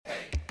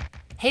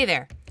Hey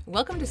there!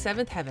 Welcome to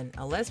Seventh Heaven,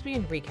 a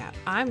lesbian recap.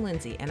 I'm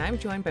Lindsay, and I'm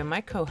joined by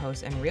my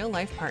co-host and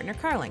real-life partner,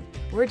 Carling.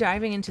 We're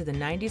diving into the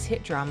 90s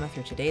hit drama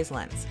through today's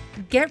lens.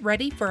 Get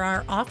ready for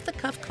our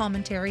off-the-cuff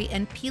commentary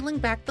and peeling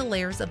back the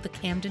layers of the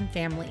Camden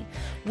family.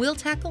 We'll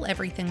tackle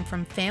everything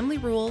from family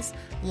rules,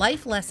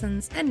 life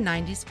lessons, and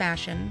 90s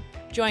fashion.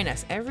 Join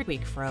us every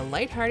week for a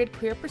lighthearted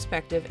queer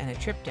perspective and a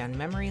trip down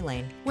memory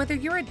lane. Whether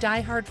you're a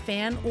diehard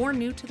fan or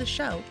new to the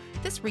show,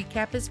 this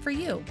recap is for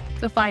you.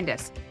 So find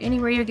us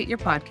anywhere you get your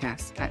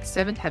podcasts at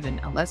Seventh Heaven,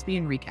 a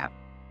lesbian recap.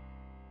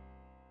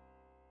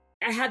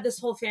 I had this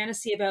whole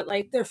fantasy about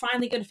like, they're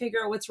finally going to figure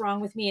out what's wrong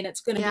with me and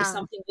it's going to be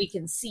something we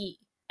can see.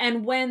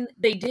 And when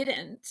they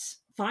didn't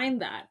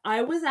find that,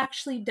 I was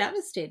actually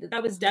devastated.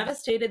 I was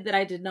devastated that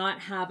I did not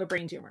have a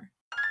brain tumor.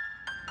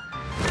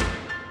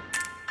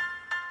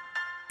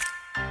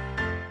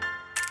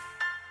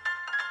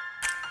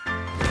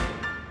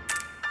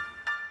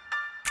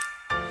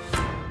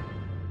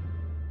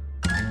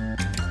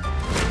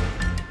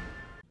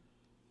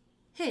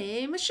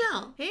 Hey,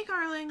 Michelle. Hey,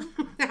 Carling.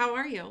 How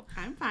are you?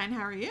 I'm fine.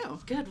 How are you?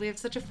 Good. We have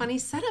such a funny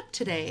setup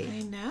today.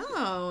 I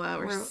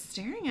know. We're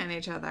staring at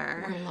each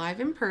other. We're live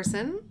in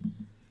person.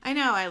 I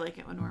know. I like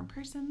it when we're in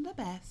person the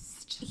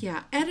best.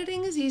 Yeah.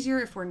 Editing is easier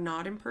if we're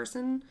not in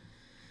person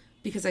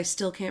because I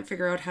still can't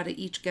figure out how to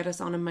each get us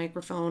on a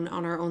microphone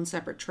on our own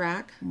separate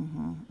track.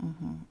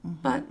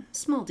 But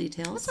small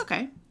details. It's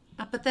okay.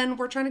 But then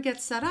we're trying to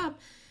get set up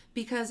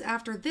because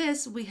after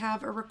this, we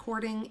have a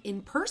recording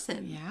in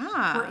person.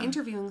 Yeah. We're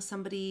interviewing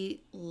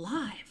somebody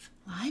live.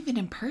 Live and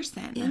in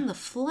person. In the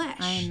flesh.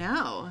 I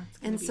know.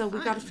 And so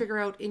we got to figure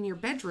out in your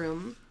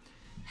bedroom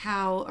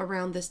how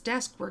around this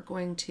desk we're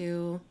going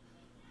to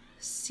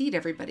seat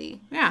everybody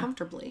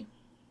comfortably.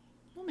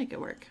 We'll make it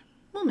work.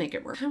 We'll make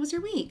it work. How was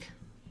your week?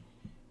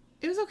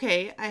 It was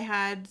okay. I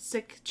had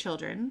sick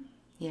children.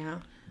 Yeah.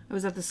 I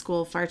was at the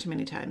school far too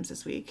many times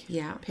this week.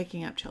 Yeah.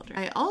 Picking up children.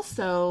 I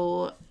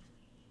also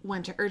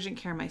went to urgent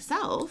care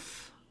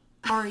myself.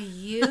 Are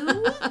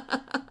you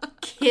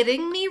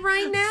kidding me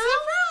right now?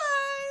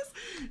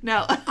 Surprise!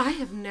 No. I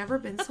have never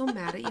been so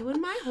mad at you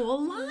in my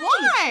whole life.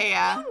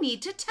 Why? You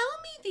need to tell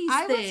me these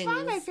things. I was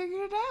fine. I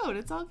figured it out.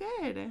 It's all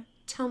good.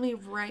 Tell me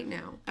right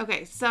now.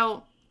 Okay,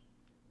 so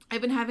I've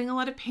been having a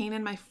lot of pain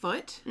in my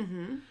foot.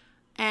 Mm-hmm.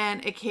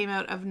 And it came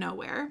out of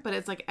nowhere. But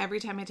it's like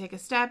every time I take a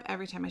step,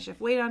 every time I shift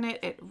weight on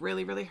it, it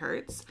really, really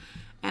hurts.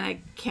 And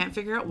I can't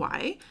figure out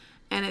why.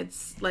 And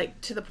it's like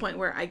to the point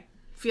where I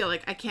feel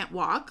like I can't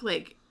walk,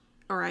 like,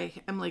 or I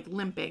am like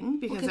limping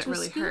because it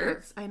really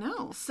hurts. I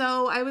know.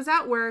 So I was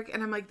at work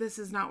and I'm like, this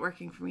is not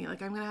working for me.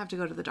 Like, I'm going to have to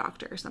go to the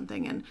doctor or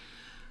something. And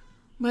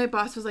my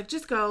boss was like,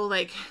 just go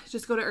to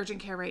urgent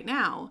care right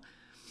now.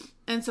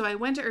 And so I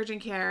went to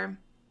urgent care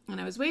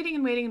and I was waiting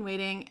and waiting and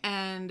waiting.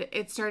 And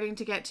it's starting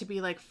to get to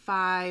be like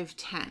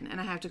 5:10 and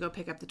I have to go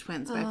pick up the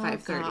twins by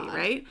 5:30,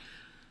 right?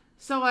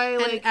 So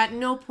and at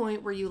no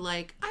point were you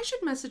like, I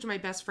should message my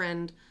best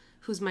friend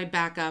who's my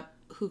backup,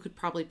 who could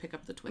probably pick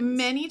up the twins.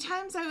 Many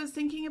times I was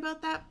thinking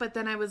about that, but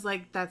then I was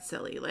like, that's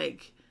silly.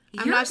 Like,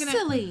 You're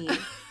silly.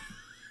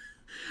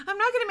 I'm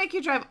not going to make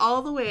you drive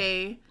all the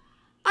way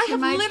I to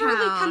have my literally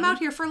town. come out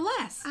here for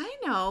less. I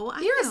know.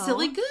 You're a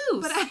silly goose.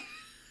 But I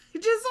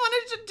just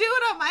wanted to do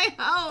it on my own.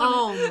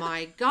 Oh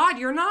my God,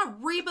 you're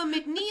not Reba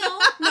McNeil.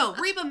 No,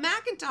 Reba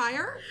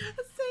McEntire.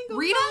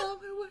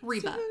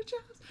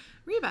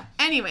 Reba.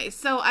 Anyway,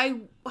 so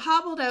I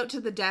hobbled out to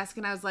the desk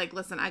and I was like,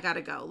 listen, I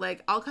gotta go.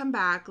 Like, I'll come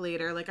back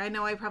later. Like, I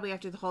know I probably have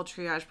to do the whole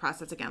triage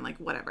process again. Like,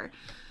 whatever.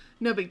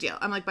 No big deal.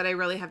 I'm like, but I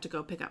really have to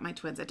go pick up my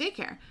twins at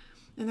daycare.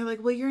 And they're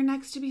like, well, you're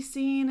next to be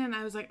seen. And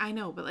I was like, I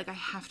know, but like, I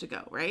have to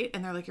go, right?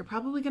 And they're like, you're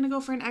probably gonna go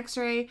for an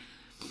x-ray.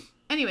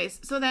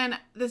 Anyways, so then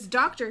this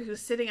doctor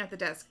who's sitting at the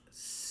desk,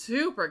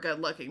 super good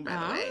looking, by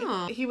the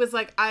way. He was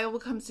like, I will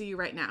come see you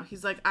right now.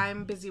 He's like,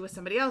 I'm busy with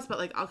somebody else, but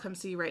like, I'll come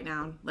see you right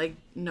now. Like,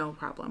 no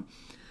problem.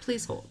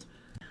 Please hold.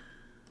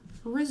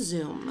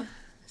 Resume.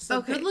 So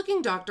Okay.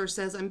 good-looking doctor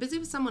says, I'm busy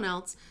with someone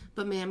else,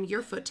 but ma'am,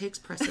 your foot takes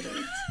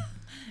precedence.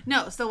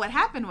 No, so what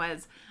happened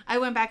was I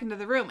went back into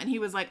the room and he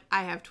was like,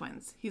 I have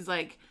twins. He's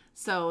like,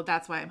 so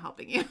that's why I'm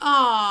helping you.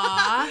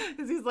 Aww.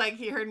 Because he's like,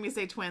 he heard me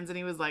say twins and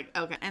he was like,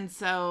 okay. And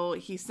so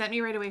he sent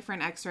me right away for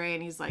an x-ray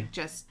and he's like,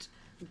 just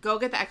go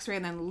get the x-ray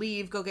and then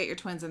leave, go get your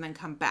twins and then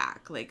come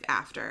back like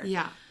after.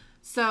 Yeah.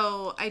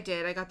 So I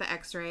did. I got the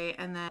x-ray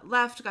and then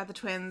left, got the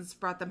twins,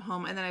 brought them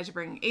home. And then I had to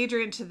bring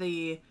Adrian to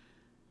the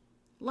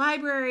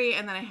library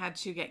and then I had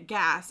to get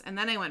gas. And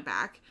then I went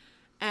back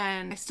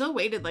and I still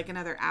waited like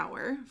another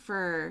hour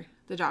for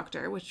the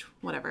doctor, which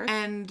whatever.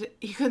 And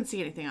he couldn't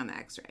see anything on the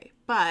x-ray.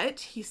 But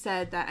he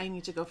said that I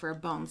need to go for a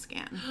bone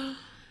scan.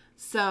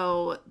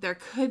 So there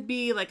could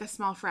be like a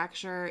small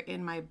fracture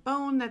in my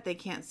bone that they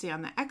can't see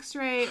on the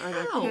x-ray. Or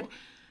there could...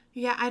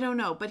 Yeah, I don't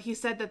know. But he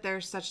said that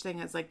there's such thing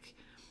as like...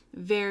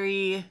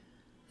 very...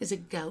 Is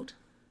it gout?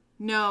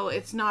 No,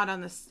 it's not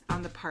on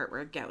the part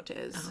where gout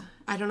is. Oh,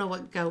 I don't know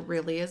what gout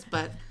really is,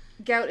 but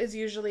Gout is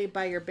usually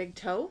by your big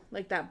toe,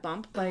 like that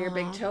bump by your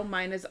big toe.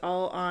 Mine is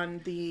all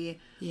on the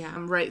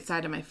right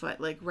side of my foot,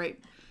 like right.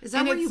 Is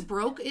that where you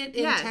broke it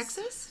in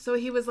Texas? So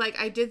he was like,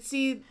 I did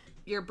see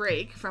your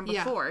break from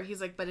before. Yeah.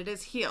 He's like, but it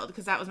is healed.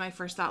 Because that was my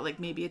first thought, like,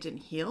 maybe it didn't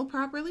heal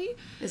properly.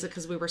 Is it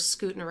because we were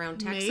scooting around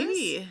Texas?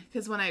 Maybe.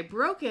 Because when I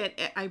broke it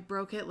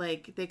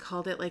like, they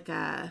called it like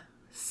a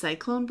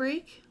cyclone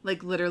break.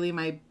 Like, literally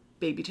my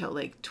baby toe,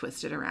 like,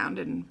 twisted around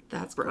and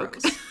that's broke.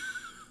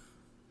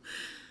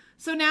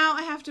 So now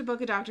I have to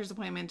book a doctor's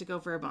appointment to go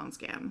for a bone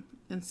scan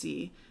and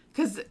see.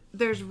 Because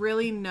there's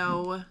really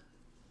no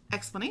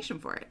explanation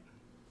for it.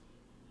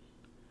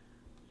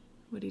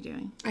 What are you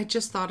doing? I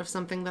just thought of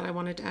something that I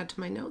wanted to add to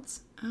my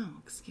notes. Oh,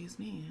 excuse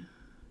me.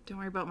 Don't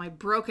worry about my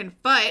broken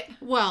foot.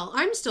 Well,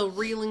 I'm still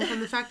reeling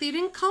from the fact that you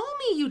didn't call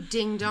me, you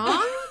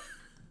ding-dong.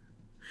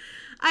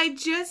 I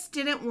just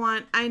didn't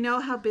want... I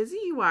know how busy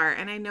you are,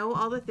 and I know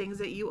all the things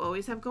that you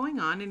always have going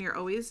on, and you're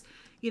always,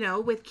 you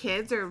know, with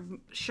kids or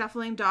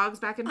shuffling dogs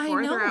back and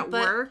forth or at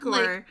work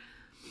or...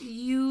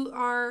 You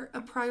are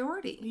a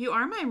priority. You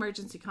are my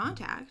emergency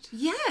contact.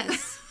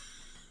 Yes.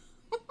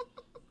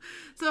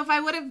 So if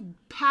I would have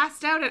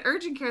passed out at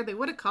urgent care, they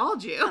would have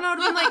called you. And I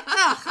would have been like,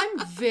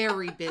 I'm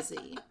very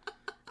busy.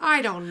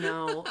 I don't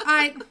know.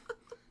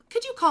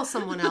 Could you call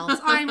someone else?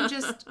 I don't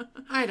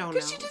know.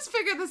 Could she just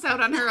figure this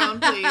out on her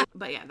own, please?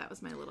 But yeah, that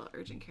was my little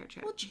urgent care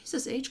trip. Well,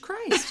 Jesus H.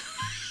 Christ.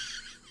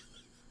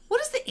 What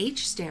does the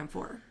H stand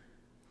for?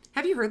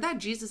 Have you heard that?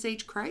 Jesus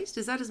H. Christ?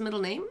 Is that his middle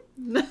name?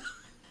 No.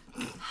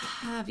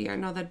 Javier.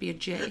 No, that'd be a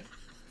J.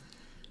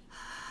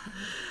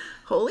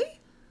 Holy?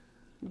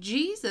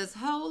 Jesus,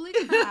 holy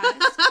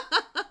Christ.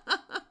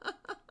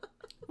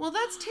 Well,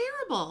 that's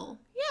terrible.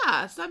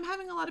 Yeah, so I'm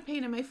having a lot of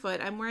pain in my foot.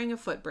 I'm wearing a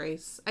foot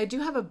brace. I do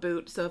have a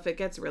boot, so if it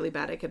gets really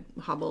bad, I could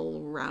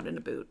hobble around in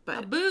a boot.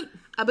 But a boot?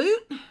 A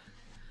boot?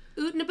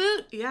 Oot and a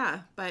boot?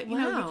 Yeah, but you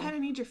know, you kind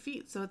of need your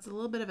feet, so it's a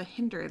little bit of a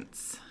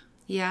hindrance.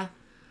 Yeah.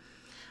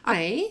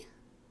 I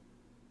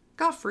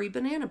got free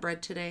banana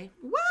bread today.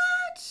 What?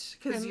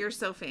 Because you're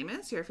so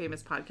famous? You're a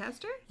famous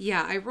podcaster?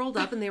 Yeah, I rolled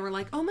up and they were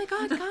like, oh my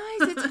God, guys,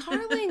 it's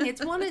Carling.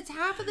 It's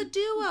half of the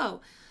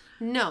duo.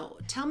 No,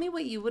 tell me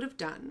what you would have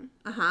done.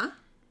 Uh-huh.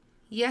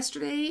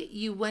 Yesterday,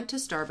 you went to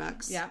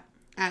Starbucks. Yeah.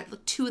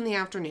 At 2 in the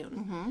afternoon.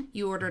 Mm-hmm.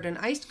 You ordered an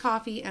iced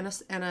coffee and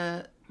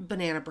a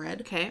banana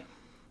bread. Okay.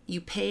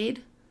 You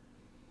paid.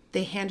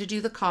 They handed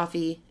you the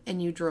coffee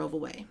and you drove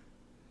away.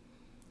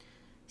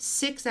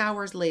 6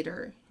 hours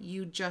later,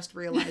 you just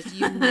realized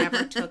you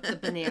never took the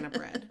banana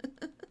bread.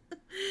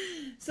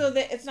 So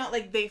it's not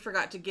like they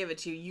forgot to give it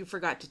to you. You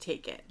forgot to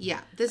take it.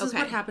 Yeah. This is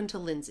what happened to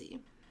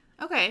Lindsay.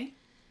 Okay.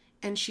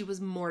 And she was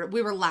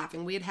we were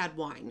laughing. We had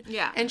wine.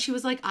 Yeah. And she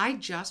was like, I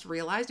just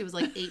realized it was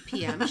like 8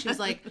 p.m. She was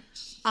like,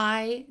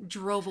 I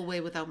drove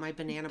away without my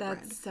banana bread.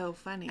 That's so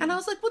funny. And I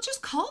was like, well,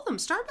 just call them.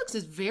 Starbucks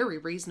is very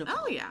reasonable.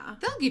 Oh, yeah.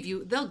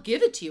 They'll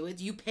give it to you.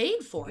 You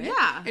paid for it.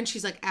 Yeah. And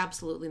she's like,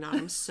 absolutely not.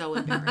 I'm so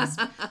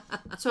embarrassed.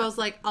 So I was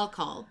like, I'll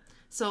call.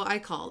 So I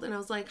called and I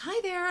was like, hi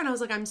there. And I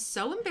was like, I'm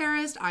so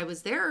embarrassed. I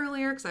was there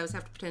earlier because I always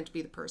have to pretend to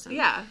be the person.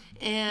 Yeah.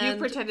 And you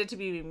pretended to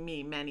be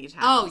me many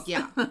times. Oh,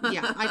 yeah.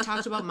 Yeah. I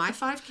talked about my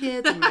 5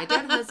 kids and my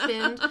dead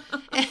husband.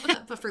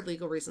 But for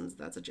legal reasons,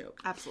 that's a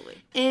joke. Absolutely.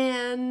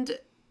 And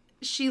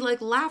she like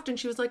laughed and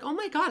she was like, oh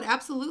my God,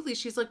 absolutely.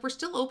 She's like, we're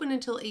still open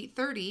until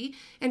 8:30.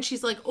 And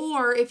she's like,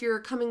 or if you're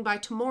coming by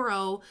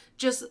tomorrow,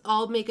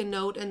 I'll make a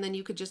note and then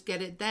you could just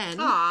get it then.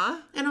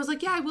 Aw. And I was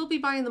like, yeah, I will be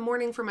by in the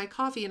morning for my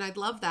coffee and I'd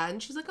love that.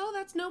 And she's like, oh,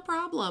 that's no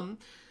problem.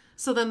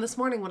 So then this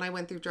morning when I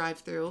went through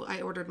drive-thru,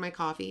 I ordered my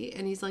coffee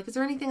and he's like, is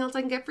there anything else I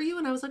can get for you?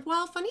 And I was like,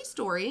 well, funny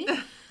story.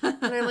 And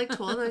I like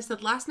told him, I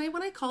said, last night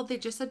when I called, they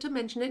just said to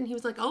mention it. And he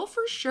was like, oh,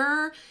 for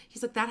sure.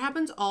 He's like, that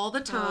happens all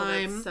the time.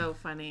 Oh, that's so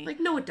funny.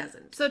 Like, no, it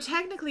doesn't. So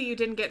technically you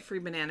didn't get free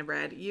banana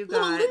bread.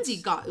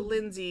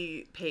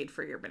 Lindsay paid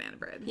for your banana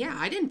bread. Yeah,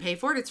 I didn't pay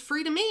for it. It's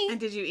free to me. And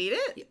did you eat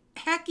it?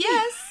 Heck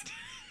yes.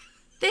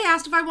 They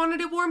asked if I wanted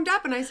it warmed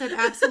up and I said,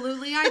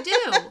 absolutely I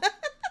do.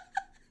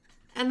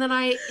 And then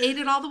I ate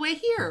it all the way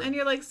here. And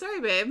you're like,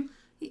 sorry, babe.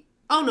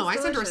 Oh, no, I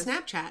sent her a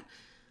Snapchat.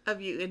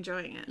 Of you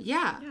enjoying it.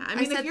 Yeah. I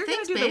mean, if you're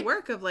going to do the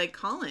work of, like,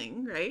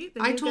 calling, right?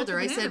 I told her,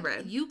 I said,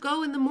 you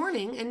go in the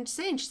morning and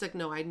say. And she's like,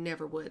 no, I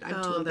never would.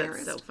 I'm too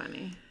embarrassed. That's so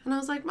funny. And I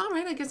was like, all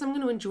right, I guess I'm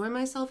going to enjoy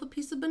myself a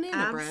piece of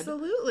banana bread.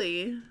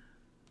 Absolutely.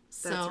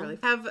 That's really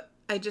fun.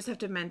 I just have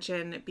to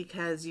mention,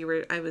 because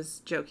I was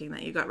joking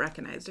that you got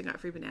recognized and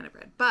got free banana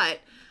bread.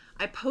 But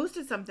I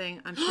posted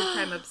something on True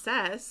Crime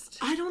Obsessed.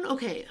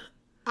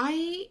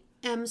 I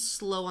am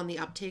slow on the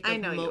uptake of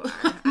you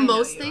are.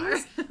 most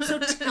things. So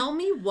tell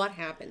me what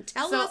happened.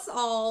 Tell us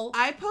all.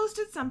 I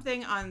posted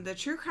something on the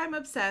True Crime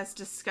Obsessed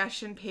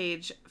discussion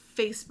page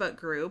Facebook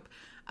group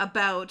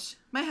about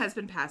my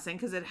husband passing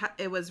because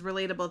it was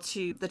relatable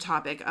to the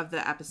topic of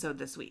the episode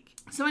this week.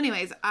 So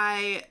anyways,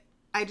 I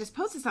just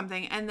posted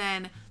something and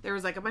then there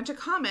was like a bunch of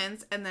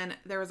comments and then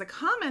there was a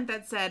comment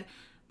that said,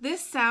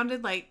 this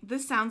sounds like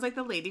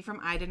the lady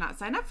from I Did Not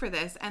Sign Up for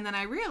This. And then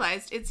I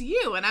realized it's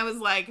you. And I was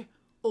like,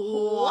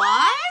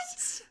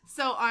 what?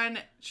 So on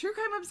True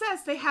Crime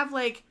Obsessed, they have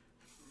like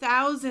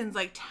thousands,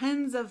 like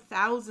tens of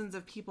thousands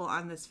of people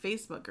on this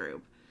Facebook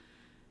group.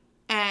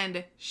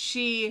 And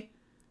she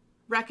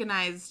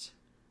recognized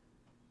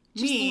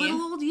Just Me.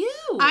 little old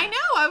you. I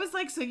know. I was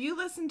like, so you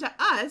listen to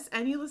us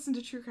and you listen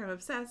to True Crime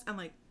Obsessed. I'm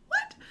like,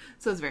 what?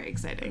 So it's very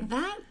exciting.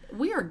 That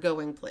we are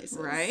going places.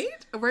 Right?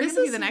 We're going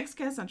to be the next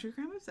guest on True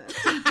Crime Obsessed.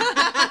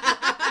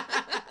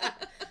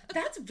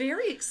 That's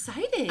very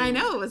exciting. I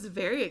know. It was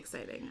very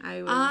exciting.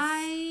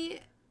 I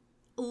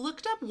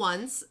looked up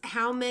once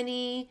how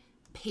many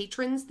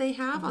patrons they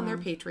have on their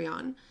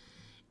Patreon.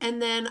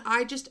 And then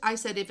I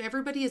said, if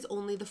everybody is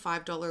only the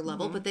 $5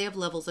 level, but they have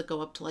levels that go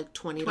up to like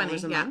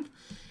 $20 a month,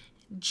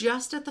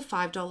 just at the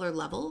 $5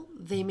 level,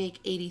 they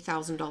make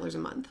 $80,000 a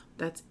month.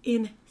 That's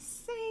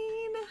insane.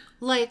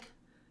 Like,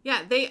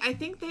 yeah, I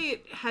think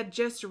they had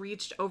just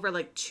reached over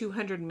like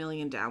 200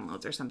 million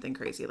downloads or something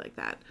crazy like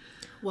that.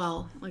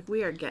 well, Like,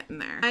 we are getting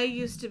there. I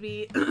used to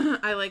be,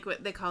 I like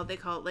what they call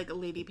it like a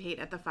Lady Pate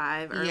at the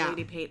 5 or a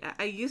Lady Pate.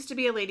 I used to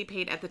be a Lady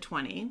Pate at the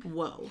 20.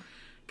 whoa.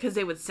 Because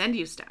they would send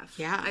you stuff.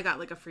 Yeah. I got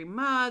like a free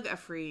mug, a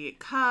free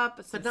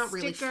cup, some But not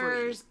really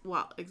stickers.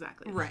 Well,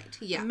 exactly. Right,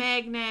 yeah. A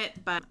magnet,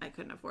 but I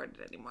couldn't afford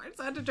it anymore.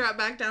 So I had to drop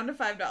back down to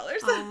 $5.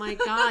 Oh my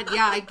God.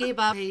 Yeah, I gave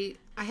up.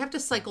 I have to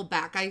cycle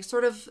back. I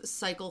sort of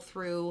cycle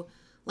through,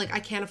 like, I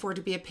can't afford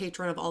to be a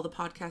patron of all the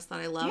podcasts that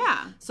I love.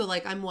 Yeah. So,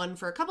 like, I'm one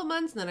for a couple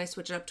months, and then I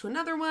switch it up to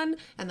another one,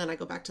 and then I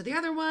go back to the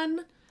other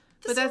one.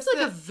 This But seems that's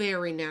like a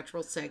very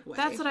natural segue.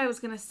 That's what I was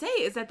going to say,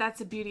 is that's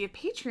the beauty of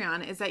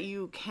Patreon, is that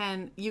you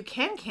can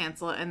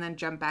cancel it and then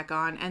jump back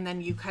on, and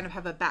then you kind of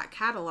have a back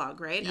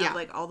catalog, right? Yeah. Of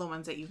like all the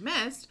ones that you've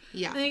missed.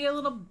 Yeah. And then you get a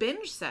little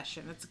binge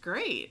session. It's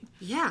great.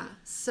 Yeah.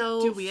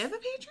 So Do we have a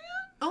Patreon?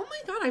 Oh my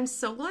God, I'm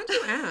so glad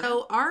you asked.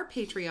 So our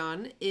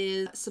Patreon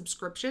is a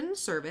subscription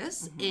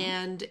service,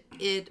 and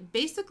it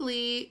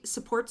basically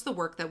supports the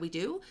work that we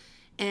do.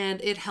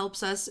 And it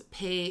helps us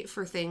pay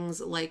for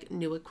things like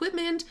new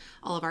equipment,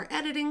 all of our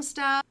editing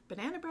stuff.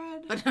 Banana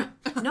bread.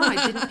 But no,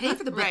 I didn't pay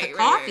for the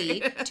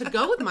coffee to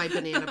go with my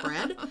banana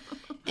bread.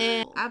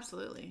 And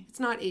Absolutely. it's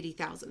not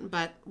 80,000,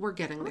 but we're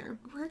getting there.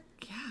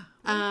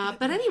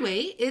 But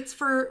Anyway, it's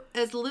for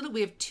as little.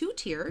 We have 2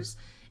 tiers.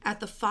 At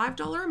the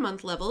 $5 a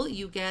month level,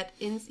 you get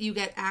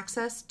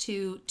access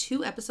to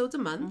 2 episodes a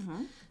month.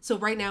 So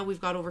right now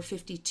we've got over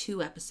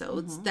 52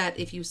 episodes that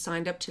if you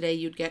signed up today,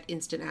 you'd get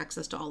instant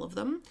access to all of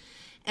them.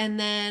 And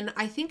then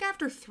I think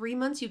after 3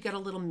 months, you get a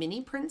little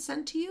mini print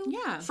sent to you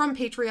from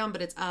Patreon,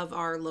 but it's of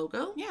our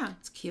logo. Yeah.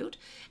 It's cute.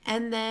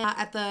 And then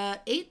at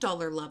the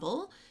 $8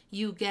 level,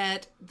 you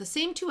get the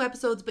same 2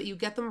 episodes, but you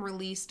get them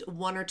released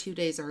 1 or 2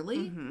 days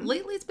early.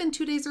 Lately, it's been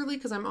 2 days early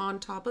because I'm on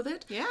top of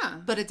it. Yeah.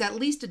 But it's at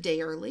least a day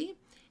early.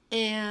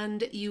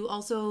 And you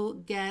also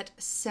get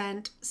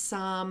sent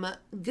some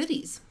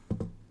goodies.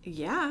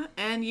 Yeah,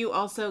 and you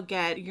also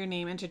get your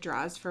name into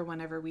draws for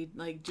whenever we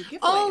do giveaways.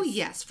 Oh,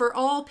 yes, for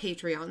all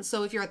Patreons.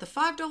 So if you're at the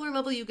 $5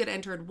 level, you get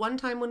entered 1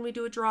 time when we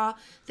do a draw.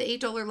 The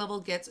 $8 level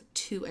gets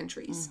 2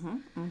 entries.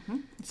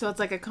 So it's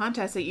like a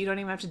contest that you don't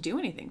even have to do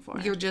anything for.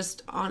 You're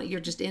just on it. You're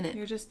just in it.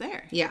 You're just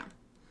there. Yeah.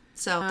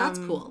 So that's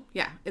cool.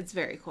 Yeah, it's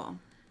very cool.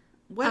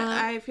 What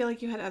I feel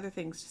like you had other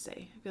things to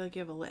say. I feel like you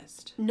have a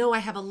list. No, I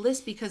have a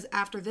list because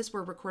after this,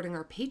 we're recording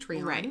our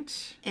Patreon.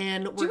 Right.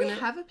 And Do we're we going to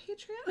have a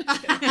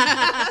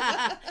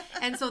Patreon?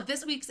 And so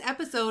this week's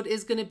episode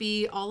is going to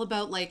be all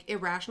about like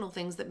irrational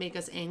things that make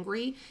us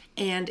angry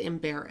and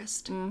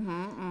embarrassed.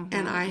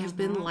 And I have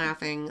been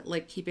laughing,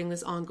 like keeping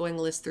this ongoing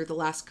list through the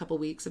last couple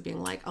weeks of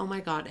being like, oh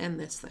my God,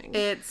 end this thing.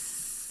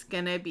 It's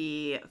going to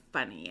be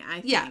funny, I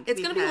think. Yeah, it's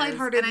going to be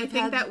lighthearted. And I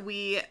think that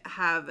we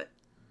have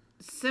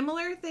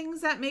similar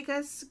things that make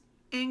us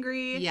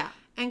angry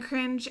and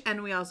cringe,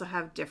 and we also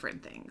have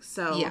different things.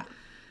 So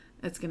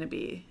it's going to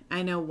be,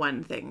 I know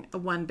one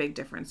big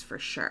difference for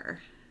sure.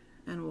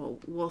 And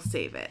we'll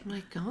save it. Oh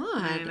my God.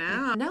 I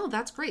know. No,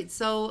 that's great.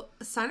 So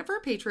sign up for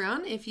our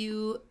Patreon if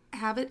you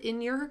have it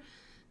in your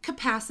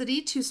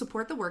capacity to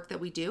support the work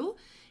that we do.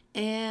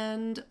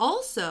 And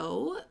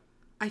also,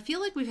 I feel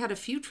like we've had a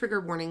few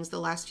trigger warnings the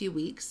last few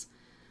weeks.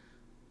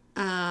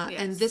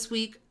 And this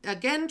week,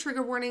 again,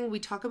 trigger warning, we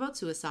talk about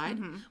suicide.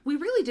 We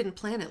really didn't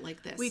plan it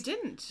like this. We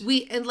didn't.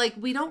 We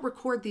don't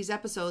record these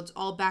episodes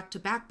all back to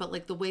back, but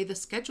like the way the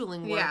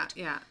scheduling worked.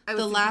 Yeah. I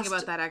was thinking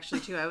about that actually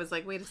too. I was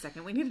like, wait a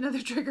second, we need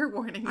another trigger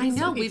warning. I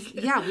know.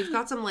 We've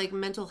got some like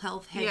mental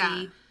health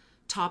heavy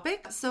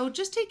topic. So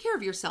just take care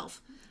of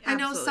yourself.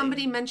 Absolutely. I know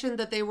somebody mentioned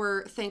that they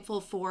were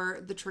thankful for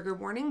the trigger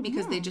warning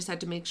because they just had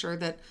to make sure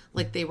that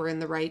like they were in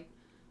the right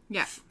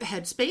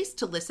headspace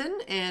to listen.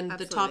 And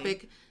the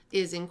topic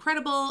is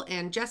incredible,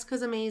 and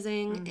Jessica's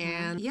amazing,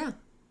 and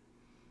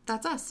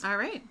that's us. All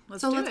right,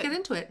 let's get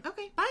into it.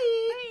 Okay,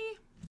 bye.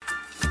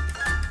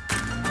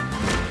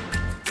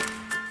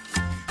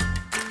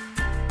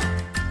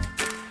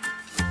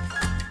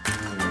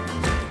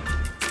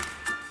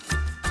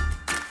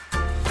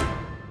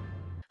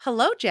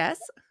 Hello,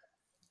 Jess.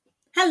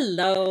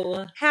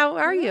 Hello. How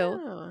are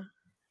you?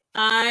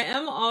 I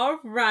am all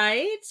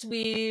right.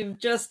 We've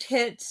just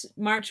hit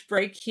March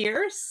break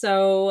here.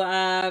 So,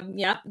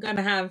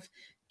 gonna have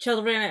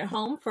children at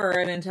home for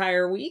an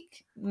entire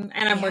week. And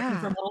I'm working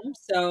from home.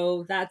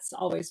 So that's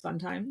always fun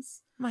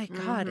times. My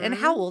God. And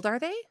how old are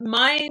they?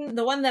 Mine,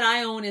 the one that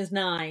I own is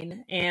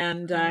 9,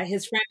 and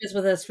his friend is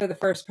with us for the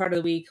first part of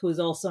the week, who's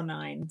also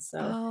 9. So,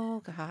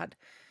 oh God,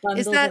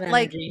 bundles is that of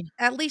like energy.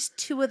 at least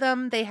 2 of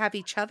them? They have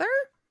each other.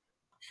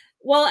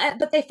 Well,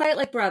 but they fight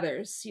like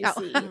brothers. You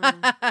see,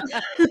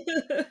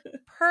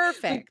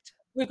 Perfect.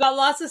 We've got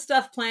lots of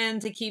stuff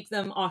planned to keep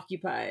them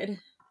occupied.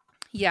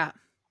 Yeah.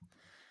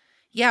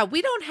 Yeah,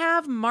 we don't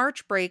have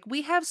March break.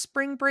 We have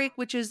spring break,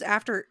 which is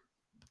after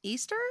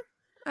Easter.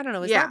 I don't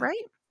know. Is that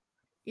right?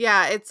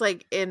 Yeah, it's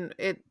like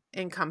it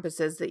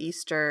encompasses the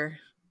Easter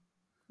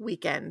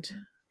weekend.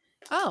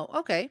 Oh,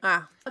 okay.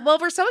 Well,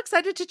 we're so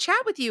excited to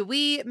chat with you.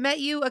 We met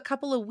you a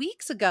couple of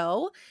weeks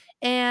ago,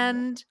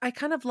 and I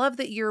kind of love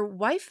that your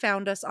wife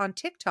found us on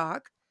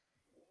TikTok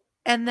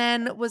and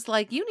then was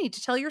like, you need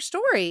to tell your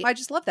story. I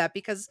just love that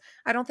because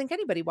I don't think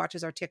anybody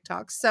watches our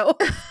TikToks. So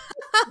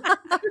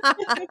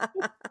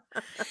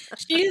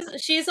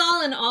she's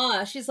all in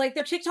awe. She's like,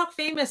 they're TikTok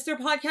famous, they're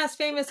podcast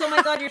famous. Oh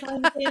my God, you're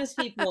talking to famous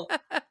people.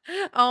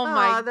 Oh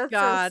my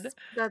God.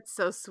 That's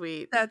so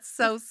sweet. That's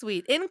so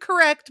sweet.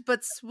 Incorrect,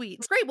 but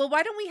sweet. Great. Well,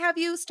 why don't we have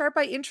you start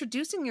by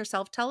introducing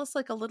yourself? Tell us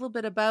like a little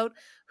bit about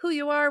who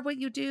you are, what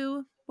you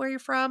do, where you're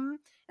from,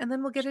 and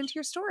then we'll get into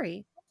your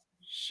story.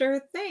 Sure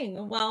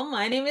thing. Well,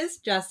 my name is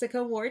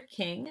Jessica Ward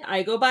King.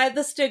 I go by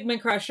the Stigma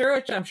Crusher,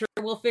 which I'm sure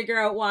we'll figure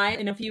out why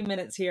in a few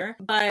minutes here.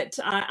 But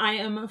I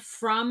am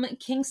from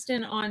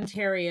Kingston,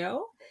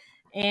 Ontario,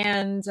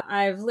 and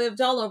I've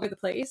lived all over the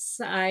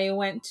place. I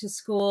went to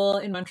school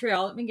in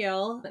Montreal at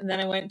McGill, and then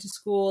I went to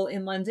school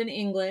in London,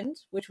 England,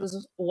 which was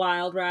a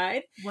wild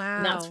ride. Wow.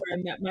 And that's where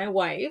I met my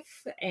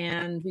wife,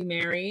 and we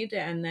married,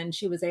 and then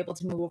she was able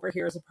to move over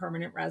here as a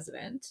permanent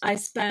resident. I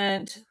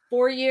spent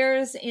 4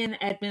 years in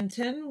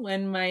Edmonton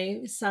when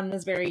my son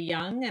was very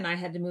young, and I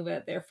had to move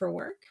out there for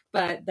work.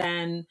 But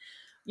then,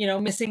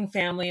 missing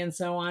family and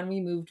so on, we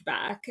moved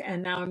back,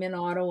 and now I'm in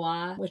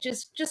Ottawa, which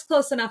is just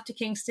close enough to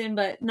Kingston,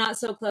 but not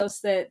so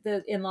close that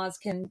the in-laws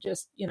can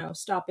just,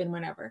 stop in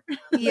whenever.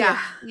 Yeah.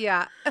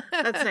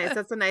 That's nice.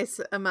 That's a nice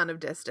amount of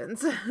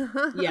distance.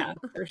 Yeah,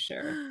 for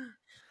sure.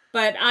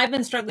 But I've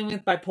been struggling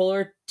with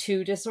bipolar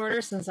 2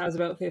 disorder since I was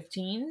about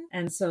 15.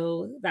 And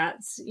so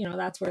that's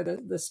where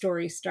the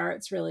story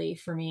starts really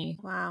for me.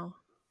 Wow.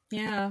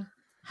 Yeah.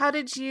 How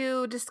did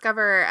you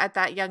discover at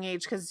that young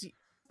age? Because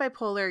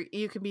bipolar,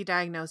 you can be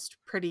diagnosed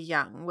pretty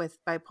young with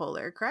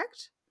bipolar,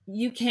 correct?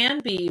 You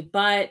can be,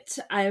 but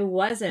I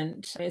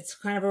wasn't. It's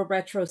kind of a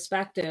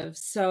retrospective.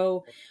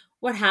 So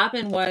what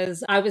happened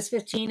was I was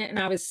 15 and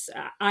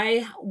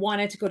I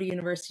wanted to go to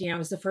university. And I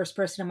was the first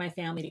person in my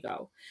family to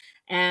go.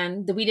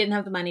 And we didn't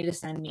have the money to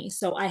send me.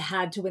 So I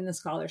had to win the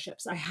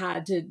scholarships. I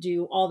had to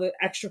do all the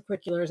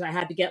extracurriculars. I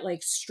had to get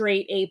like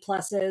straight A+.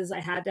 I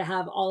had to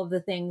have all of the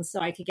things so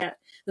I could get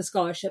the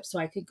scholarship so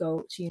I could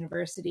go to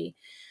university.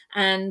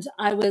 And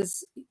I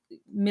was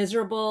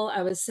miserable.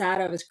 I was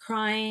sad. I was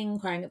crying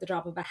at the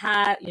drop of a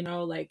hat,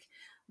 like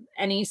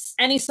any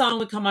song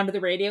would come onto the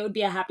radio. It would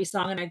be a happy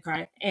song and I'd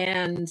cry.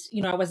 And,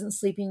 I wasn't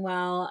sleeping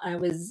well. I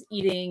was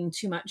eating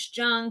too much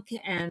junk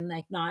and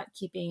like not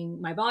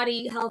keeping my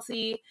body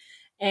healthy.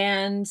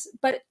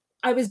 But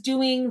I was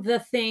doing the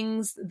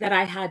things that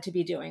I had to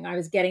be doing. I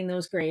was getting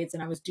those grades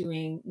and I was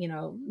doing,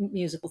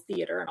 musical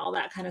theater and all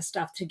that kind of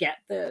stuff to get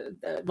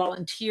the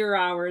volunteer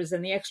hours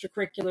and the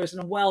extracurriculars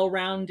and a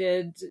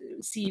well-rounded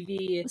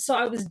CV. So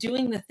I was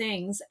doing the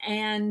things,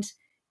 and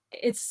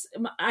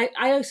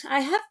I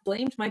have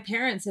blamed my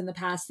parents in the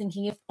past,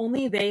 thinking if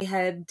only they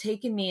had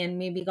taken me and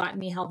maybe gotten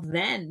me help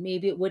then,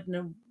 maybe it wouldn't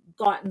have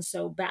gotten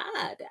so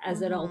bad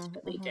as it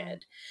ultimately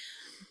did.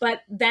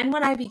 But then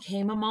when I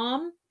became a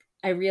mom,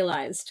 I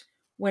realized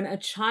when a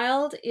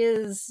child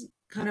is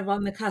kind of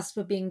on the cusp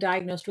of being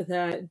diagnosed with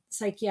a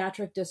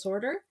psychiatric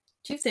disorder,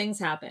 2 things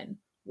happen.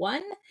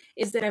 One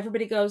is that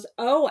everybody goes,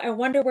 oh, I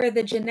wonder where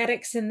the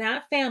genetics in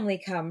that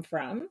family come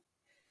from.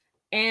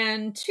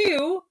 And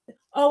 2,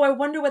 oh, I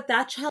wonder what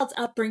that child's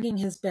upbringing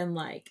has been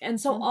like. And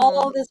so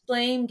all this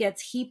blame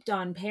gets heaped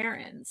on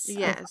parents.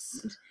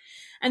 Yes.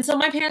 And so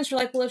my parents were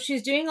like, well, if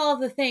she's doing all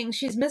the things,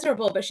 she's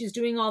miserable, but she's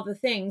doing all the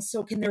things.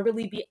 So can there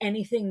really be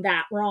anything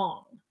that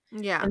wrong?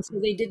 Yeah. And so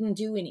they didn't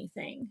do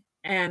anything.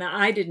 And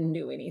I didn't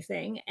do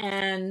anything.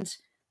 And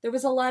there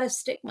was a lot of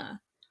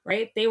stigma,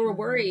 right? They were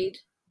worried,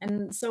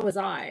 and so was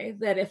I,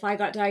 that if I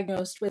got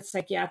diagnosed with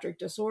psychiatric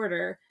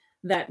disorder,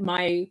 that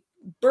my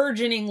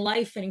burgeoning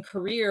life and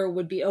career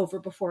would be over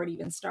before it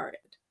even started.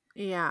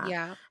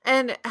 Yeah.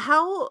 And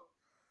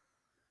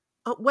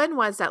when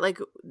was that? Like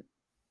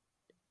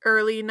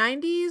early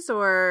 90s,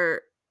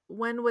 or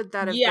when would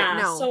that have been?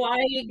 No. So I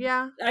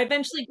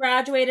eventually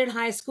graduated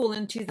high school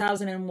in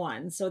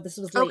 2001. So this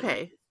was late.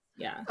 Okay.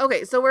 Yeah.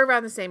 Okay, so we're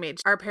around the same age.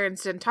 Our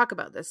parents didn't talk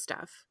about this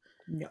stuff.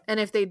 No. And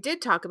if they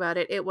did talk about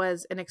it, it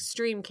was an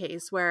extreme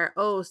case where,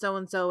 oh,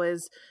 so-and-so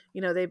is,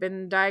 they've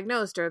been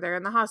diagnosed, or they're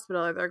in the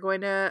hospital, or they're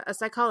going to a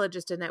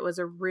psychologist, and it was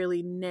a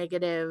really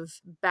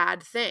negative,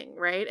 bad thing,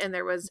 right? And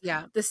there was,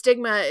 the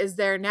stigma is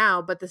there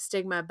now, but the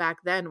stigma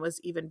back then was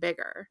even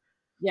bigger.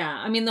 Yeah,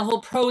 I mean, the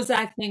whole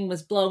Prozac thing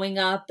was blowing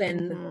up,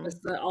 and there was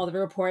all the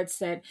reports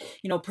that,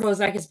 you know,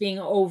 Prozac is being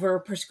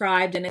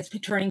over-prescribed and it's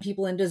turning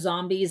people into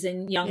zombies,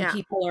 and young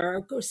people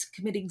are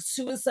committing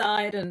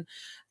suicide, and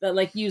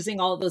like using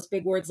all those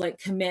big words like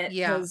commit,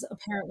 because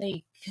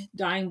apparently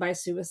dying by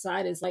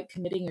suicide is like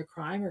committing a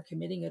crime or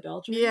committing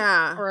adultery.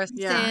 Or a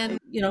sin.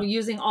 You know,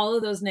 using all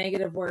of those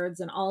negative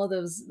words and all of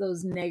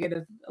those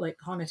negative like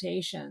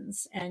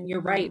connotations. And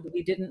you're right,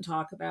 we didn't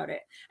talk about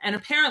it. And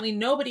apparently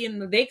nobody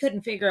they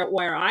couldn't figure out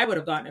where I would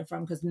have gotten it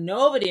from, because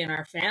nobody in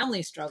our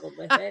family struggled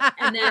with it.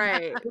 And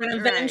then when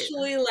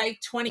eventually, like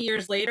 20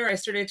 years later, I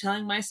started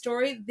telling my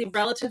story, the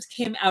relatives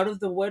came out of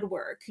the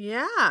woodwork.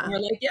 Yeah. And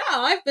they're like, yeah,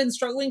 I've been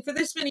struggling for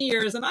this many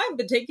years, and I've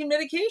been taking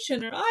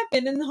medication, and I've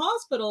been in the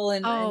hospital,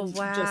 and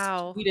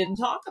just, we didn't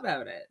talk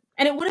about it.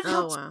 And it would have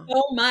helped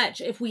so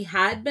much if we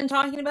had been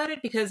talking about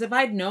it, because if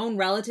I'd known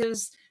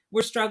relatives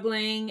were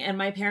struggling and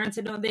my parents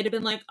had known, they'd have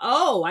been like,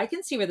 oh, I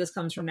can see where this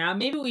comes from now.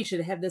 Maybe we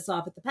should head this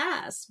off at the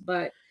pass.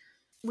 But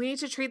we need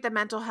to treat the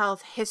mental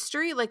health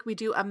history like we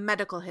do a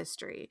medical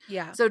history.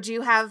 Yeah. So do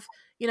you have,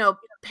 you know,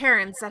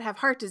 parents that have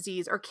heart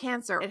disease or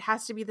cancer? It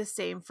has to be the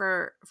same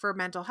for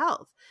mental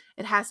health.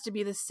 It has to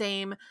be the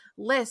same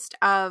list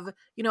of,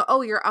 you know,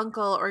 oh, your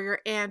uncle or your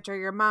aunt or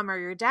your mom or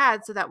your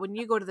dad, so that when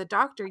you go to the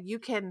doctor, you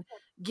can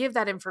give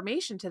that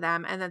information to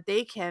them and that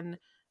they can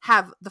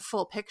have the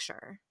full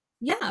picture.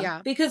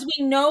 Yeah, because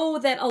we know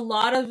that a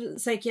lot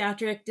of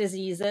psychiatric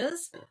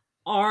diseases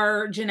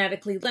are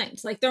genetically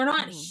linked. Like, they're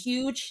not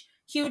huge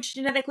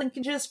genetic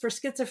linkages. For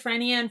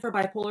schizophrenia and for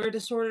bipolar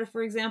disorder,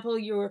 for example,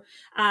 you're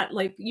at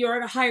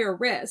a higher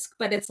risk,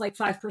 but it's like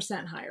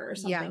 5% higher or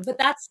something. Yeah. But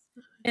that's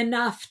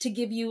enough to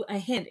give you a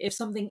hint. If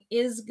something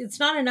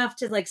it's not enough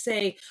to like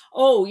say,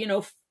 oh, you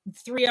know,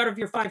 3 out of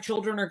your 5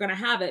 children are going to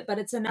have it, but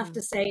it's enough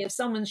to say, if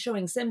someone's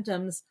showing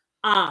symptoms,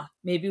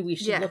 maybe we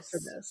should look for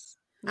this.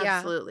 Yeah.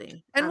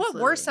 Absolutely. And what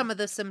were some of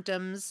the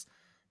symptoms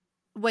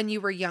when you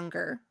were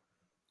younger?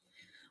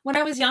 When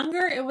I was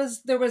younger,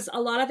 there was a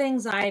lot of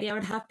anxiety. I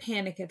would have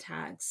panic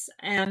attacks.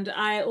 And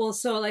I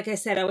also, like I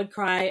said, I would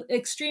cry.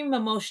 Extreme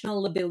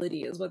emotional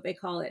lability is what they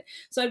call it.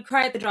 So I'd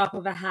cry at the drop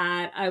of a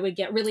hat. I would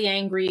get really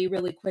angry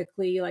really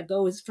quickly, like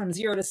go from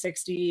 0 to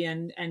 60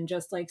 and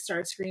just like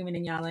start screaming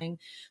and yelling.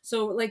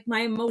 So like my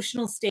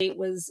emotional state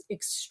was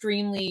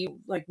extremely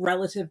like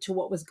relative to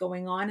what was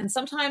going on. And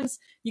sometimes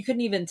you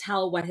couldn't even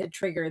tell what had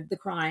triggered the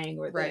crying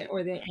or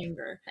the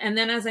anger. And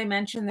then, as I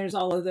mentioned, there's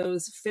all of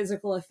those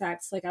physical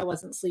effects. Like I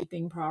wasn't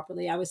sleeping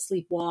properly. I was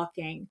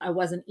sleepwalking. I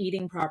wasn't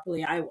eating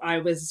properly. I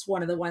was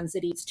one of the ones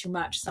that eats too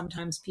much.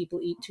 Sometimes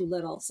people eat too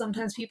little.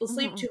 Sometimes people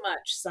sleep too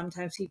much.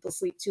 Sometimes people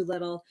sleep too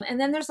little. And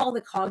then there's all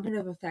the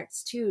cognitive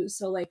effects too.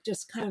 So like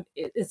just kind of,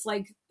 it's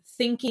like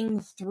thinking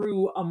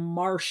through a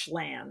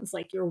marshlands,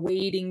 like you're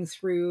wading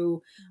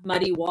through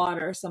muddy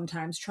water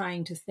sometimes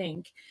trying to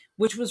think,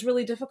 which was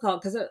really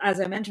difficult because, as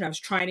I mentioned, I was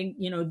trying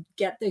to, you know,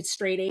 get the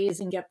straight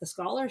A's and get the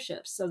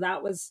scholarships. So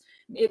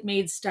it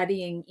made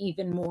studying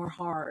even more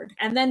hard.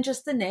 And then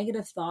just the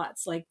negative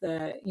thoughts, like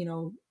you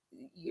know,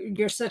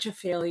 you're such a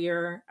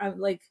failure. I'm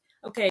like,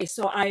 okay,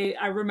 so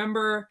I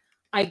remember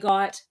I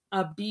got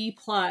a B+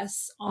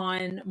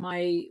 on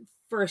my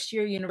first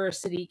year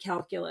university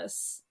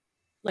calculus.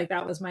 Like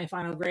that was my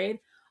final grade.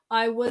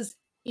 I was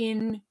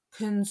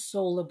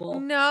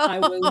inconsolable. No. I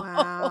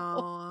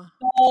was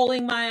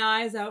bawling my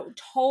eyes out,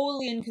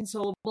 totally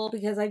inconsolable,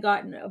 because I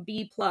got a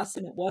B+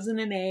 and it wasn't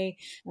an A,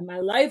 and my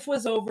life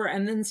was over.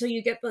 And then so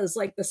you get those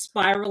like the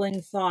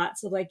spiraling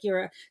thoughts of like,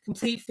 you're a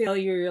complete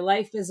failure, your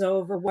life is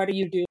over, what are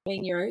you doing?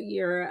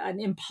 You're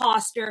an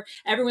imposter.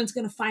 Everyone's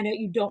going to find out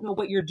you don't know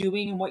what you're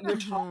doing and what you're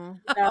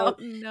talking about.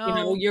 Oh, no. You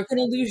know, you're going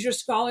to lose your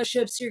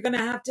scholarships. You're going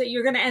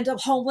to end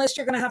up homeless.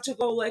 You're going to have to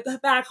go like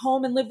back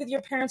home and live with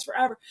your parents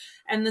forever.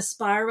 And the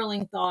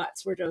spiraling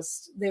thoughts were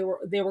just, they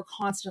were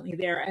constantly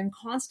there, and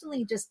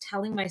constantly just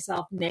telling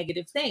myself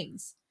negative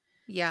things.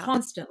 Yeah.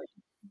 Constantly.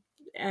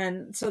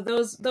 And so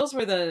those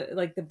were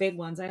the big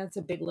ones. It's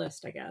a big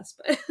list, I guess.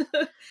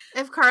 But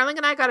if Carling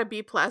and I got a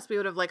B+, we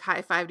would have like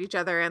high-fived each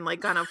other and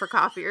like gone out for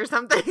coffee or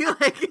something.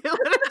 Like it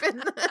would have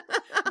been.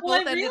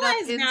 Well, I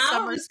realize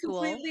now it was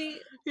completely.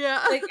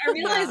 Yeah. Like I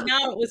realize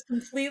now it was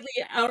completely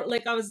out.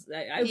 Like I was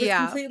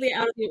completely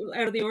out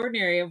of the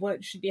ordinary of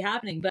what should be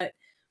happening. But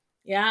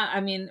yeah,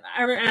 I mean,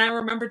 I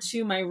remember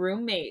too, my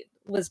roommate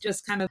was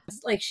just kind of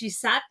like, she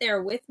sat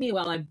there with me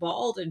while I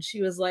bawled, and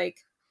she was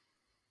like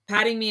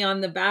patting me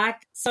on the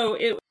back. So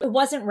it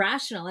wasn't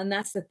rational. And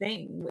that's the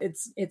thing.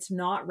 It's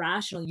not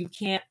rational. You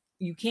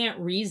can't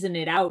reason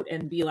it out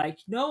and be like,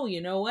 no,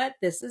 you know what?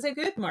 This is a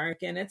good mark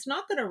and it's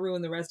not going to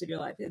ruin the rest of your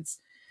life.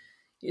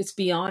 It's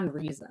beyond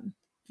reason.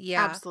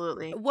 Yeah,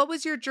 absolutely. What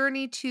was your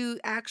journey to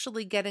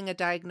actually getting a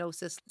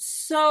diagnosis?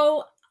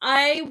 So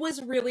I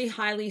was really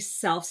highly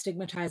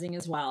self-stigmatizing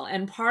as well.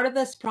 And part of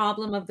this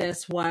problem of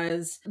this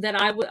was that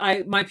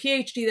my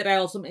PhD that I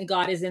ultimately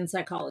got is in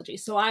psychology.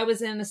 So I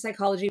was in a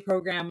psychology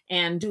program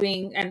and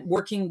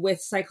working with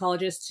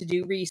psychologists to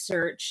do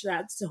research.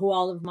 That's who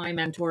all of my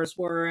mentors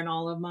were, and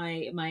all of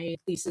my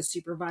thesis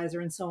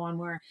supervisor and so on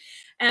were.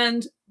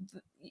 And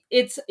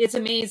it's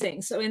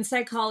amazing. So in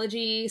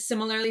psychology,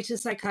 similarly to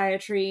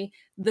psychiatry,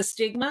 the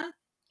stigma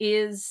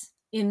is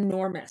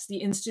enormous, the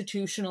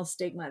institutional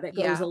stigma that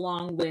goes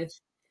along with,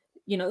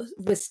 you know,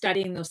 with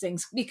studying those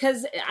things.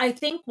 Because I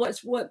think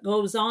what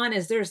goes on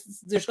is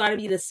there's got to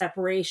be this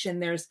separation.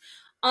 There's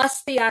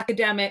us, the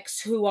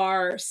academics, who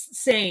are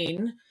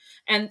sane,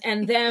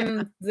 and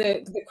them,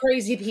 the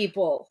crazy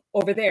people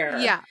over there.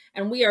 Yeah.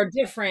 And we are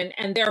different,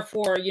 and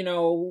therefore, you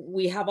know,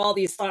 we have all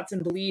these thoughts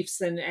and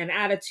beliefs and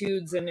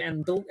attitudes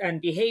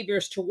and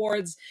behaviors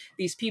towards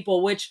these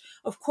people, which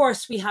of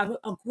course we have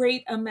a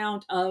great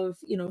amount of,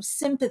 you know,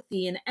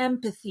 sympathy and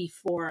empathy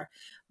for,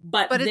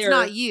 but it's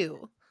not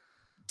you.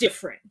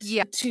 Different.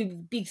 Yeah. To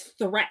be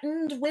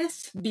threatened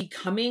with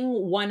becoming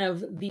one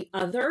of the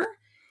other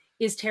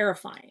is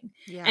terrifying.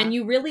 Yeah. And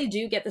you really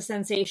do get the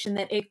sensation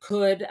that it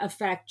could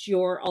affect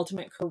your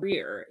ultimate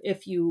career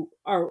if you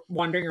are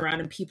wandering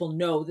around and people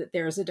know that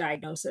there's a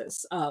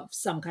diagnosis of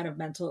some kind of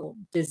mental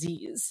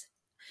disease.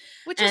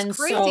 Which is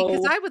crazy,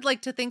 because I would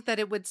like to think that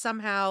it would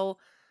somehow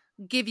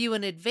give you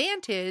an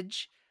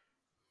advantage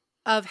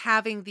of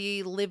having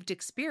the lived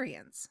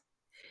experience.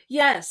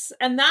 Yes,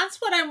 and that's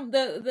what I'm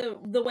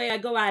the way I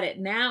go at it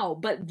now.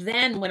 But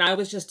then when I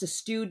was just a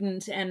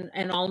student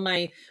and all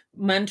my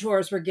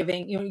mentors were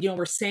giving, you know,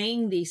 were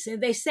saying these,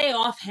 they say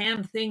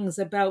offhand things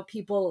about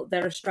people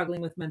that are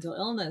struggling with mental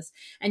illness,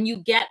 and you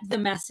get the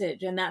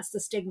message, and that's the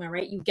stigma,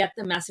 right? You get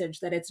the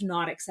message that it's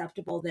not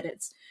acceptable,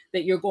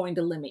 that you're going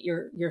to limit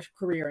your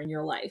career and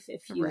your life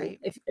if you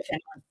if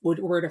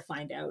anyone were to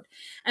find out.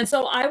 And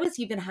so I was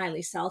even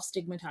highly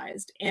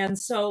self-stigmatized, and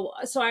so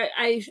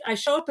I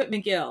show up at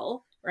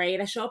McGill.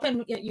 Right. I show up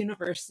at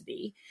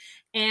university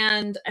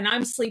and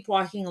I'm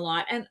sleepwalking a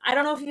lot. And I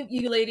don't know if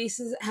you ladies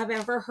have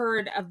ever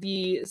heard of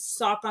the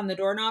sock on the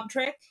doorknob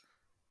trick.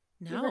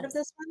 No. You heard of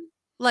this one?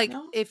 Like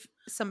if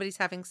somebody's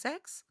having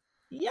sex?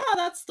 Yeah,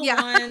 that's the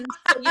one.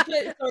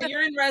 So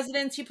you're in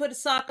residence, you put a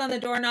sock on the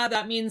doorknob.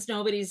 That means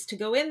nobody's to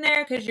go in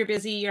there because you're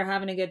busy, you're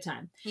having a good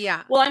time.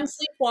 Yeah. Well, I'm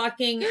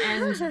sleepwalking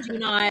and do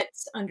not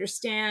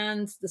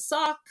understand the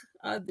sock,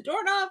 the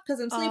doorknob, because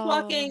I'm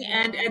sleepwalking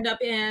and end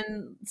up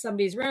in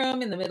somebody's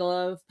room in the middle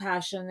of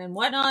passion and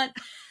whatnot.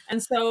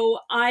 And so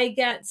I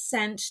get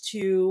sent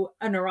to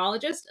a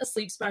neurologist, a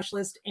sleep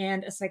specialist,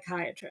 and a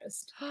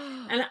psychiatrist.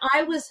 And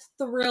I was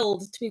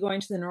thrilled to be going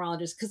to the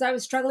neurologist because I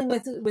was struggling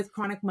with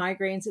chronic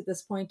migraines at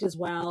this point as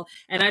well.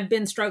 And I'd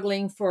been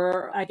struggling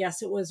for, I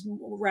guess it was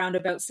around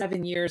about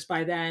 7 years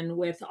by then,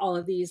 with all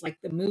of these, like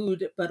the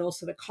mood, but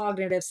also the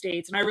cognitive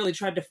states. And I really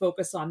tried to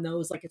focus on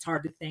those. Like, it's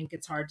hard to think,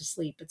 it's hard to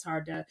sleep, it's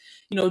hard to,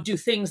 you know, do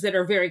things that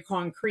are very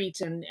concrete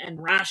and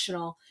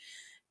rational.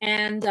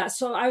 And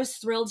so I was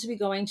thrilled to be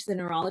going to the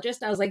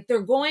neurologist. I was like,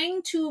 they're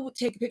going to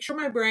take a picture of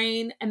my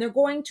brain and they're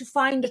going to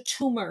find a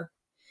tumor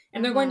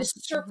and they're going to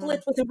circle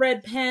it with a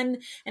red pen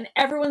and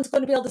everyone's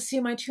going to be able to see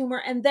my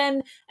tumor. And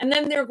then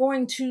they're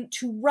going to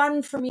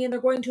run for me and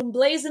they're going to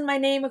emblazon my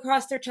name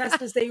across their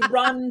chest as they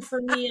run for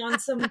me on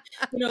some,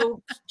 you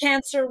know,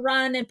 cancer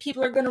run, and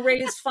people are going to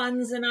raise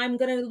funds and I'm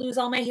going to lose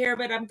all my hair,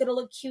 but I'm going to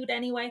look cute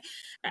anyway.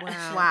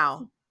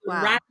 Wow. The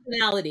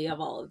rationality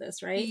of all of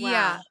this, right?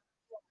 Yeah.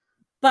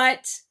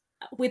 But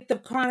with the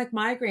chronic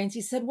migraines,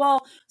 he said,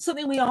 well,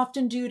 something we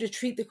often do to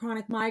treat the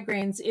chronic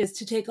migraines is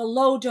to take a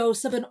low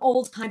dose of an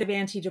old kind of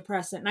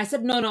antidepressant. And I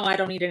said, no, I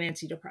don't need an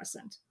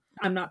antidepressant.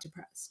 I'm not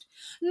depressed.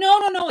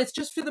 No, it's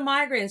just for the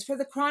migraines. For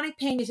the chronic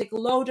pain, you take a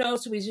low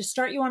dose. We just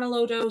start you on a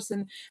low dose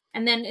and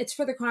then it's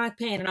for the chronic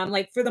pain. And I'm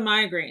like, for the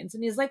migraines.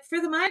 And he's like,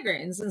 for the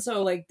migraines. And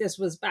so, like, this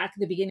was back at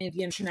the beginning of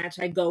the internet.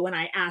 I go and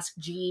I ask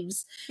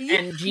Jeeves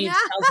and Jeeves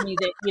tells me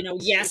that, you know,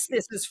 yes,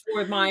 this is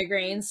for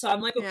migraines. So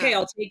I'm like, okay,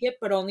 I'll take it,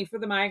 but only for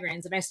the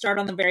migraines. And I start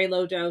on the very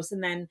low dose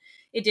and then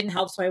it didn't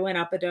help. So I went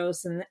up a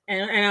dose and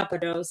up a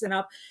dose and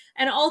up.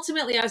 And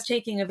ultimately I was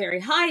taking a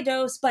very high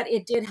dose, but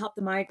it did help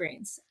the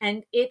migraines.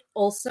 And it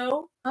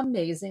also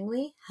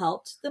amazingly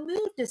helped the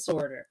mood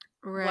disorder.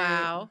 Right.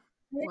 Wow.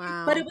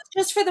 But it was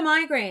just for the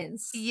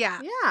migraines.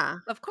 Yeah. Yeah.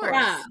 Of course.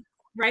 Yeah.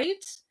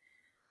 Right.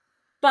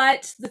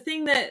 But the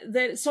thing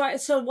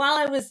so while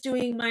I was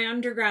doing my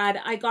undergrad,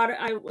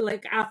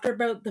 after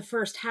about the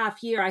first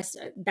half year,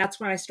 that's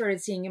when I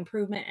started seeing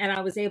improvement and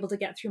I was able to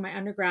get through my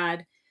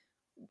undergrad.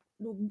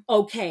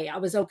 Okay. I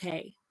was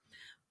okay.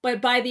 But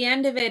by the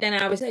end of it, and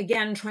I was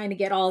again trying to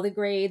get all the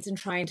grades and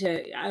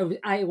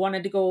I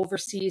wanted to go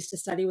overseas to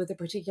study with a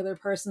particular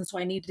person. So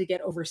I needed to get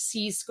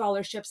overseas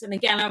scholarships. And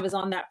again, I was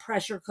on that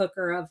pressure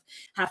cooker of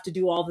have to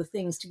do all the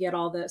things to get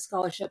all the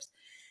scholarships.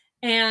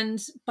 And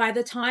by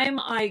the time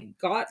I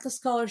got the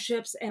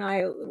scholarships and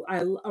I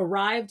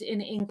arrived in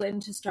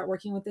England to start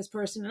working with this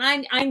person,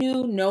 and I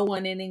knew no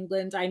one in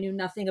England. I knew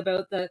nothing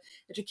about the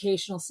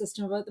educational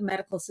system, about the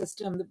medical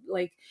system.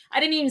 Like, I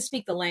didn't even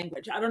speak the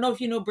language. I don't know if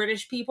you know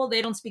British people.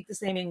 They don't speak the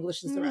same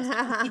English as the rest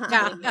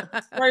of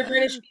us. Sorry,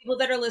 British people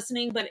that are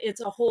listening, but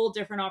it's a whole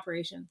different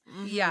operation.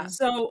 Yeah.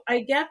 So I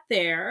get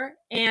there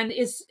and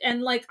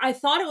I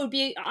thought it would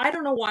be, I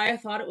don't know why I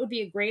thought it would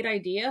be a great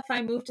idea if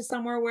I moved to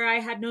somewhere where I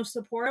had no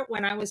support,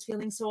 when I was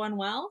feeling so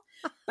unwell,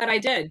 but I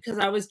did, because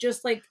I was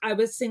just like, I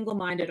was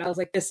single-minded. I was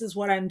like, this is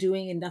what I'm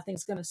doing and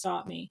nothing's going to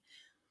stop me.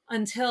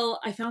 Until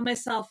I found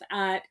myself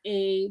at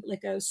a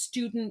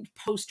student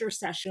poster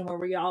session where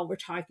we all were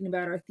talking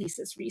about our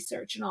thesis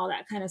research and all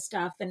that kind of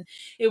stuff. And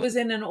it was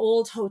in an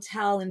old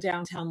hotel in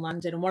downtown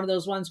London, and one of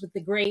those ones with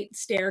the great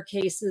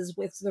staircases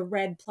with the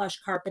red plush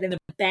carpet and the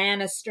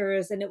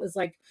banisters. And it was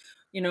like,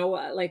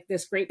 like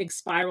this great big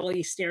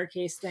spirally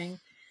staircase thing.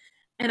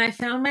 And I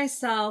found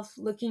myself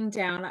looking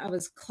down. I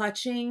was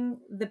clutching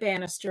the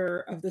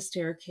banister of the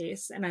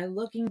staircase, and I'm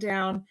looking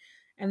down,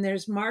 and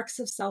there's marks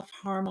of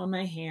self-harm on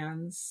my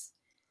hands.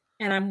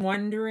 And I'm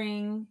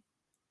wondering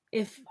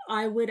if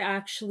I would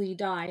actually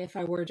die if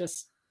I were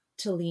just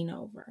to lean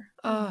over.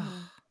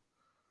 Oh.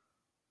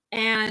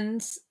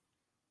 And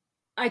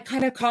I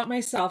kind of caught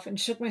myself and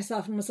shook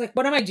myself and was like,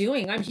 what am I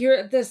doing? I'm here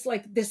at this,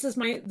 like, this is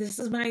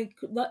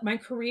my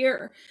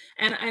career.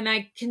 And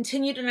I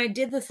continued and I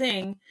did the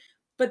thing.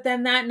 But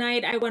then that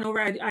night I went over,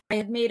 I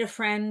had made a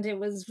friend. It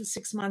was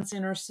 6 months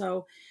in or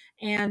so.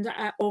 And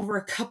over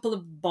a couple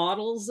of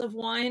bottles of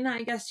wine,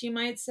 I guess you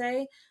might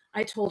say,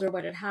 I told her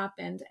what had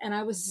happened. And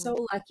I was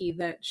so lucky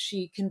that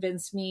she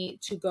convinced me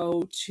to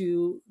go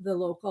to the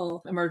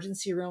local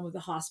emergency room of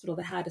the hospital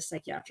that had a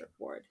psychiatric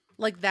ward.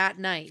 Like that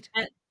night?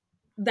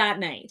 That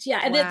night,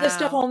 yeah. And this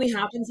stuff only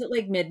happens at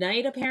like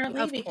midnight,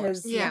 apparently,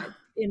 because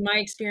in my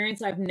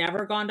experience, I've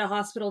never gone to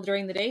hospital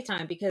during the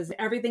daytime because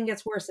everything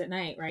gets worse at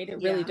night, right? It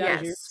really does.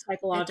 Yes, your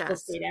psychological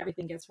state,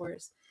 everything gets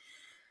worse.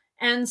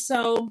 And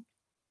so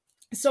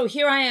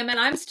here I am, and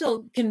I'm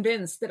still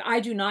convinced that I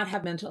do not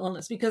have mental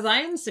illness because I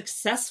am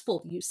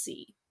successful, you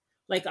see.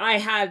 Like, I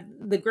had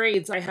the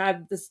grades, I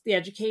had the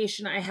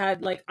education,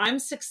 I'm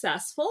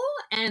successful,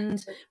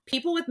 and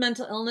people with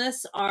mental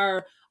illness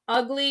are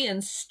ugly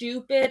and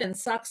stupid and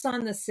sucks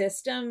on the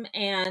system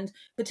and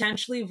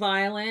potentially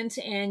violent,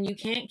 and you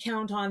can't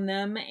count on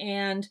them,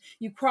 and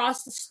you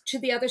cross to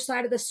the other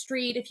side of the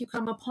street if you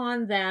come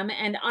upon them.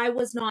 And I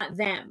was not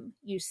them,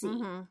 you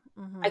see.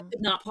 I could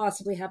not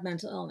possibly have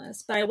mental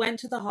illness, but I went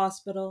to the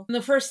hospital, and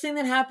the first thing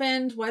that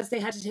happened was they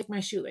had to take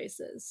my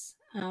shoelaces.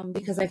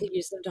 Because I could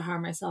use them to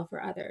harm myself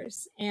or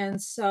others.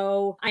 And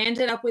so I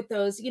ended up with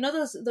those,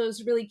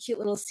 those really cute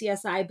little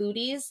CSI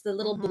booties, the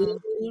little blue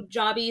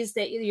jobbies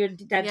that your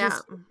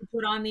dentist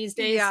put on these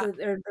days so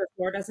their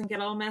floor doesn't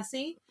get all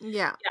messy.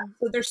 Yeah.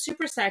 So they're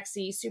super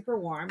sexy, super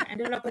warm. I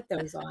ended up with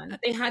those on.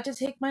 They had to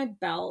take my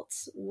belt,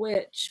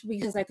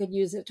 because I could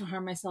use it to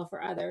harm myself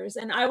or others.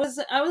 And I was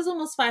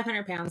almost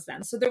 500 pounds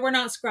then. So there were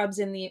not scrubs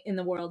in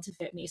the world to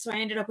fit me. So I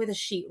ended up with a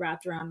sheet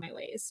wrapped around my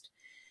waist.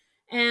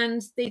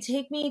 And they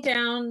take me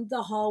down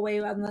the hallway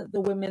on the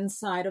women's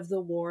side of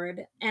the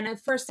ward. And the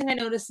first thing I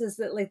notice is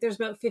that there's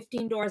about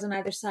 15 doors on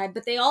either side,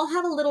 but they all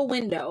have a little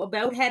window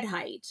about head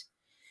height.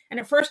 And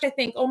at first I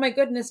think, oh my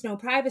goodness, no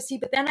privacy.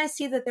 But then I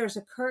see that there's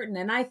a curtain.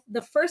 And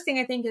the first thing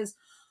I think is,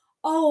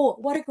 oh,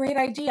 what a great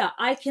idea.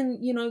 I can,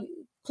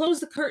 close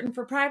the curtain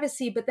for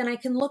privacy, but then I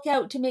can look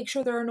out to make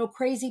sure there are no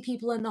crazy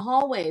people in the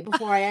hallway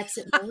before I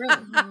exit the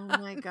room. Oh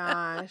my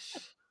gosh.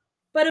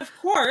 But of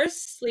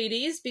course,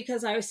 ladies,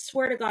 because I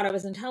swear to God I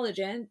was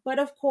intelligent, but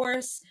of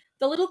course,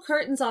 the little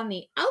curtain's on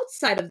the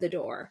outside of the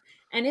door,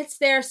 and it's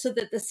there so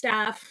that the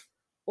staff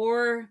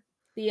or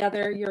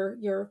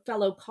your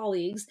fellow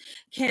colleagues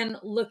can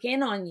look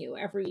in on you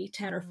every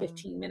 10 or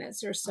 15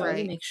 minutes or so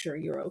to make sure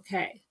you're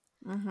okay.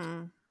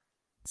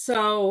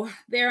 So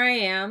there I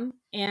am,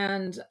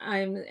 and I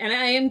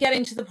am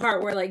getting to the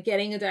part where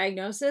getting a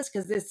diagnosis,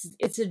 because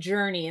it's a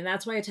journey, and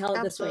that's why I tell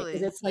it this way,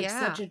 because it's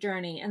such a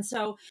journey. And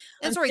so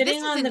I'm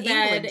sitting on the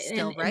bed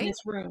in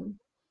this room.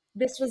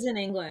 This was in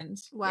England.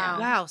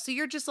 Wow. So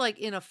you're just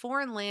in a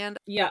foreign land.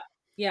 Yeah.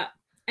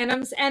 And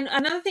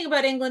another thing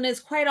about England is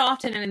quite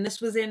often, and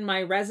this was in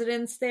my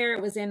residence there,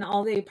 it was in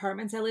all the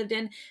apartments I lived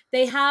in,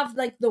 they have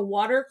the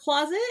water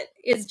closet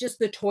is just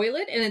the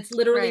toilet, and it's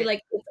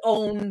literally its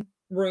own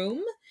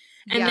room.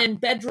 And then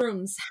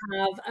bedrooms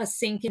have a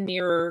sink and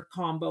mirror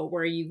combo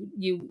where you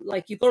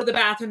go to the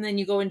bathroom, then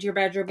you go into your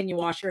bedroom and you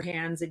wash your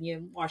hands and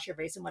you wash your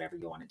face and whatever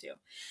you want to do.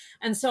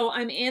 And so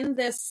I'm in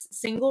this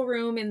single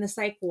room in the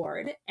psych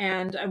ward,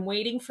 and I'm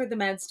waiting for the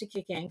meds to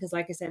kick in, because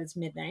like I said, it's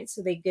midnight,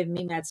 so they give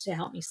me meds to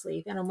help me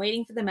sleep, and I'm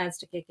waiting for the meds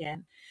to kick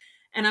in,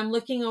 and I'm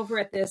looking over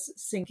at this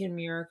sink and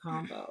mirror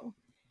combo,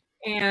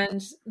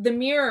 and the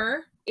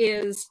mirror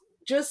is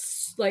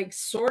just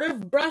sort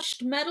of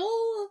brushed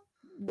metal.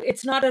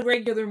 It's not a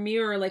regular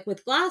mirror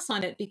with glass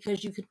on it,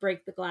 because you could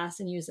break the glass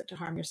and use it to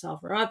harm yourself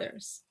or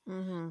others.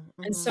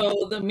 And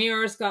so the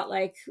mirror's got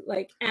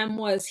M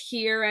was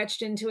here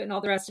etched into it and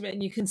all the rest of it,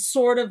 and you can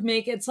sort of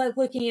make it's like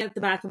looking at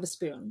the back of a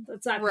spoon.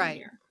 That's that kind of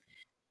mirror.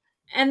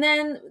 And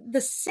then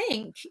the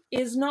sink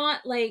is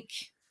not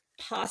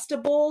pasta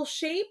bowl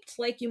shaped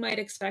like you might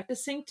expect a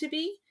sink to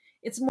be.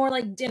 It's more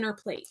like dinner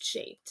plate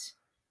shaped,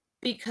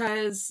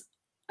 because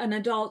an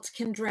adult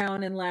can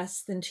drown in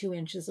less than 2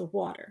 inches of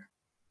water.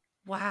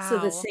 Wow. So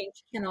the sink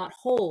cannot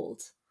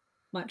hold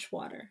much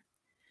water.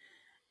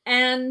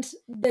 And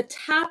the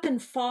tap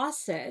and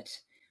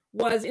faucet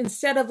was,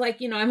 instead of like,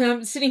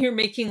 I'm sitting here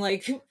making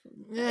like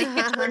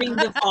turning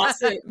the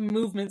faucet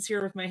movements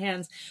here with my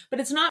hands, but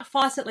it's not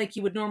faucet like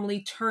you would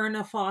normally turn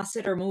a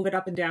faucet or move it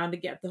up and down to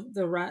get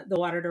the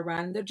water to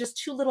run. They're just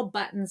two little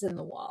buttons in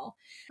the wall.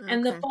 Okay.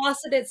 And the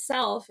faucet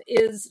itself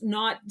is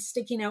not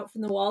sticking out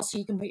from the wall so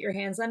you can put your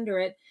hands under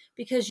it,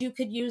 because you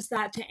could use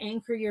that to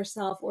anchor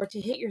yourself or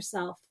to hit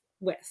yourself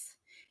with.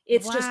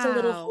 It's just a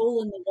little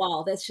hole in the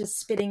wall that's just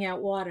spitting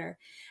out water.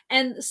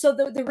 And so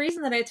the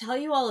reason that I tell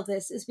you all of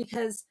this is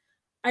because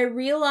I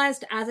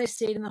realized as I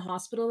stayed in the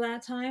hospital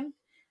that time,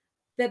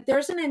 that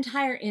there's an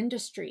entire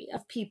industry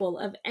of people,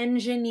 of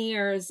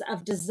engineers,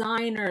 of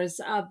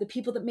designers, of the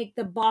people that make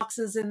the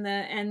boxes and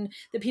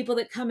the people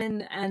that come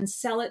in and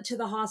sell it to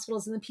the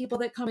hospitals, and the people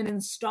that come and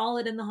install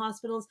it in the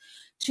hospitals,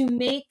 to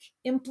make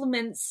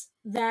implements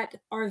that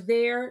are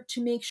there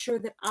to make sure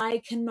that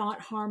I cannot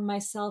harm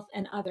myself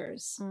and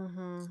others,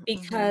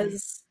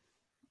 because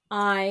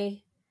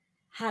I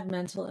had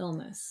mental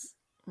illness.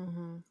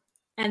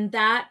 And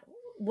that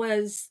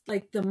was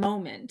like the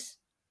moment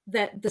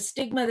that the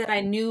stigma that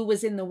I knew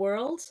was in the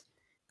world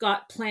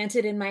got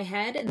planted in my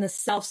head, and the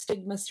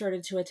self-stigma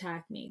started to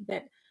attack me,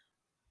 that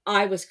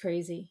I was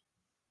crazy,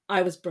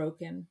 I was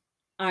broken,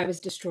 I was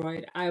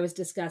destroyed, I was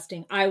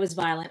disgusting, I was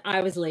violent,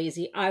 I was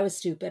lazy, I was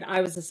stupid,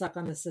 I was a suck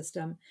on the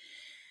system.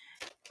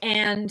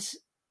 And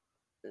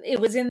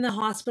it was in the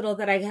hospital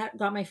that I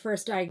got my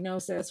first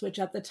diagnosis, which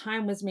at the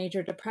time was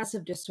major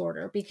depressive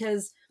disorder,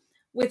 because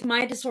with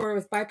my disorder,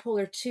 with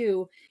bipolar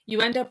 2,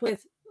 you end up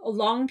with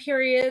long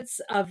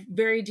periods of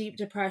very deep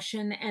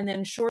depression, and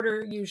then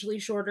usually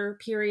shorter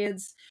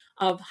periods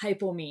of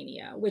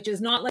hypomania, which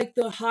is not like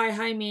the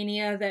high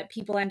mania that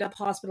people end up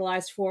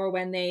hospitalized for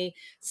when they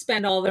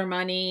spend all their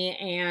money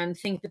and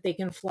think that they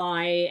can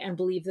fly and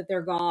believe that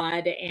they're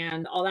God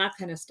and all that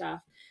kind of stuff.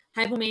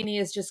 Hypomania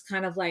is just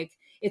kind of like,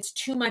 it's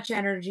too much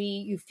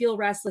energy. You feel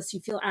restless. You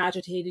feel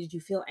agitated.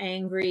 You feel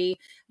angry.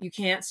 You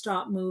can't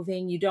stop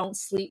moving. You don't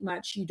sleep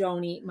much. You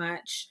don't eat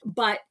much.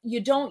 But you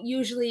don't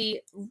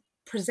usually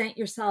present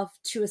yourself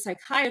to a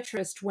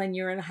psychiatrist when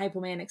you're in a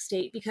hypomanic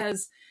state,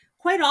 because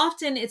quite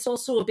often it's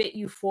also a bit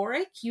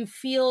euphoric. You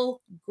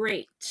feel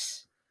great.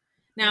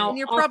 Now, and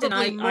you're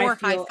probably more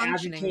I feel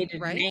agitated,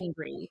 right? And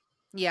angry.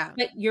 Yeah.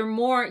 But you're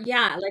more,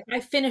 like I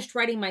finished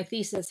writing my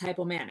thesis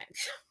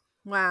hypomanic.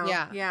 Wow.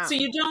 Yeah. So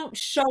you don't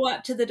show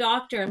up to the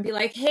doctor and be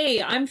like,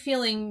 hey, I'm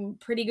feeling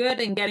pretty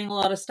good and getting a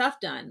lot of stuff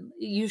done.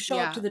 You show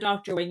up to the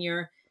doctor when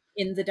you're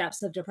in the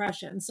depths of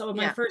depression. So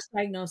my first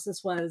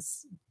diagnosis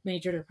was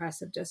major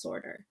depressive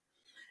disorder.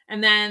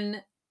 And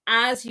then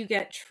as you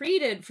get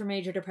treated for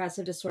major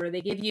depressive disorder,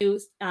 they give you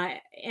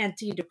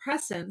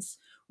antidepressants,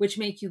 which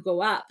make you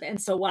go up.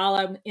 And so while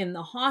I'm in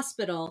the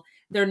hospital,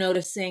 they're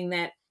noticing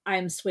that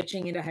I'm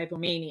switching into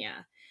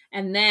hypomania.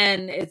 And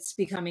then it's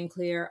becoming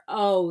clear,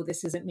 oh,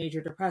 this isn't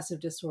major depressive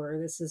disorder.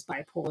 This is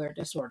bipolar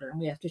disorder. And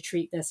we have to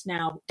treat this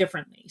now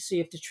differently. So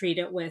you have to treat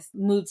it with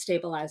mood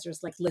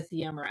stabilizers like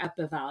lithium or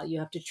Epival. You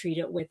have to treat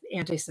it with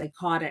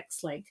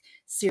antipsychotics like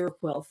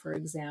Seroquel, for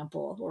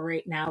example, or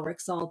right now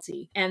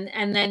Rexulti.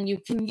 And then you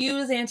can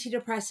use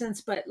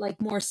antidepressants, but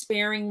like more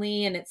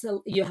sparingly. And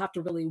you have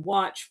to really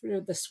watch for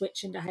the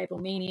switch into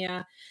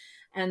hypomania.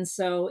 And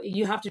so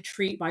you have to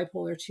treat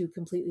bipolar 2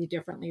 completely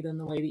differently than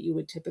the way that you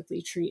would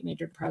typically treat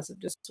major depressive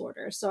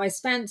disorder. So I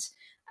spent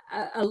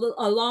a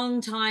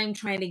long time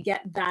trying to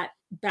get that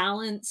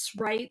balance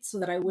right so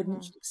that I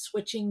wouldn't keep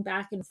switching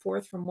back and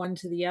forth from one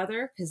to the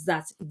other, because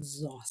that's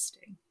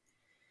exhausting.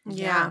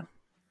 Yeah.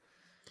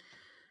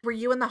 Were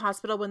you in the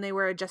hospital when they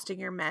were adjusting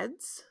your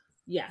meds?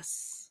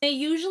 Yes. They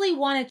usually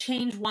want to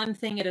change one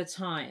thing at a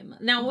time.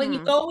 Now, when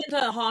you go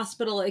into a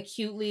hospital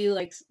acutely,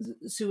 like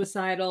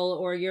suicidal,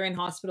 or you're in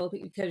hospital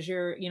because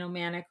you're,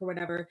 manic or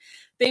whatever,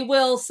 they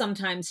will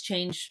sometimes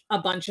change a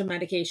bunch of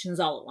medications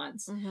all at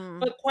once.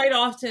 But quite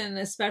often,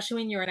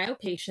 especially when you're an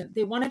outpatient,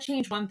 they want to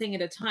change one thing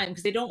at a time,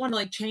 because they don't want to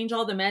like change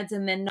all the meds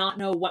and then not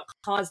know what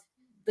caused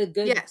the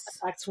good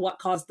effects, what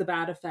caused the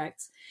bad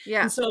effects.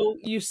 Yeah. And so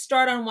you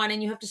start on one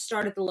and you have to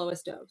start at the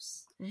lowest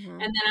dose.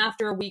 And then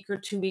after a week or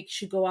 2 weeks,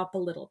 you go up a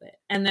little bit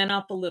and then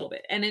up a little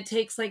bit. And it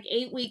takes like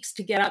 8 weeks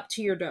to get up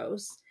to your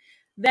dose.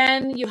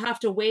 Then you have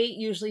to wait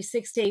usually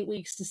 6 to 8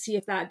 weeks to see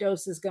if that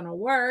dose is going to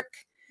work.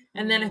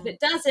 And then if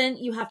it doesn't,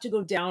 you have to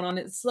go down on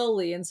it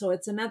slowly. And so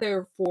it's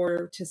another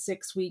 4 to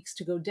 6 weeks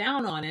to go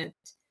down on it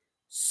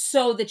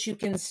so that you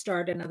can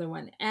start another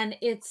one. And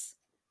it's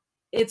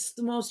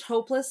the most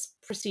hopeless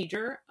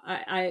procedure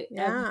I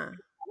ever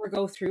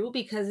go through,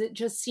 because it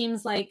just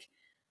seems like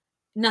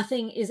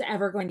nothing is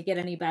ever going to get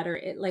any better.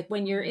 Like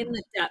when you're in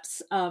the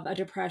depths of a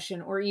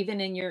depression, or even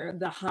in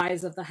the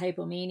highs of the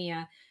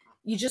hypomania,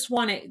 you just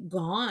want it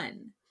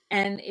gone.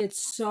 And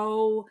it's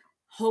so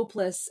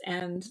hopeless,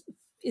 and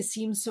it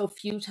seems so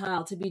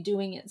futile to be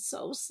doing it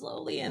so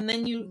slowly. And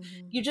then you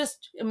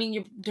just,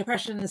 your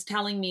depression is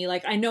telling me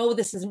like, I know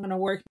this isn't going to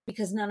work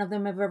because none of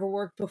them have ever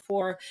worked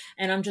before.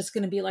 And I'm just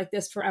going to be like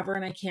this forever.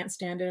 And I can't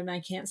stand it. And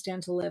I can't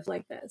stand to live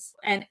like this.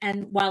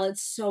 And while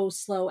it's so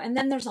slow, and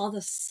then there's all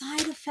the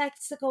side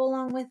effects that go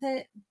along with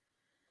it.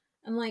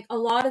 And like a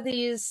lot of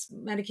these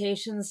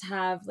medications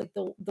have like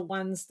the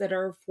ones that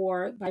are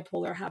for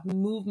bipolar have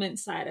movement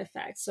side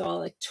effects. So I'll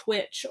like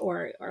twitch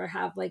or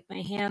have like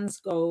my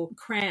hands go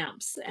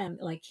cramps and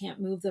like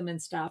can't move them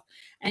and stuff.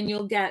 And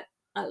you'll get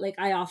like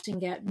I often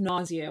get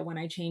nausea when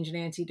I change an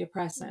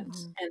antidepressant,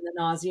 and the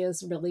nausea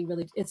is really,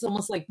 really, it's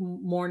almost like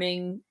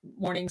morning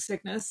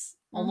sickness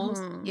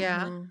almost.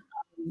 Yeah.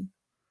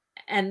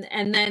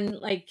 And then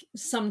like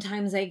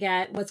sometimes I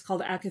get what's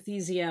called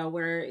akathisia,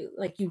 where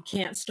like you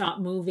can't stop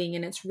moving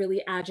and it's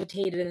really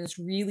agitated and it's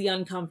really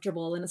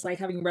uncomfortable and it's like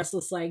having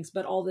restless legs,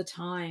 but all the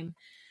time.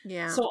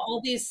 Yeah. So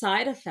all these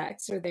side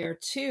effects are there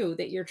too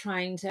that you're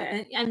trying to,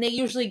 and they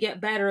usually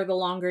get better the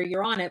longer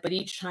you're on it, but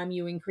each time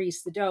you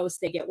increase the dose,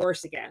 they get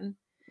worse again.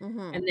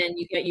 And then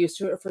you get used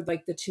to it for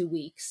like the 2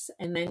 weeks,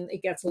 and then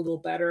it gets a little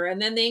better, and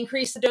then they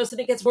increase the dose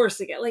and it gets worse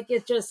again. Like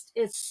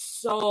it's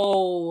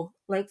so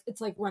like,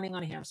 it's like running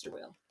on a hamster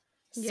wheel.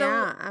 So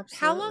Yeah, absolutely.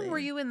 how long were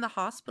you in the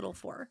hospital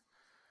for?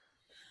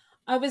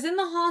 I was in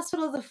the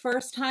hospital the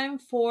first time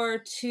for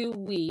 2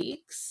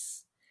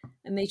 weeks,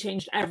 and they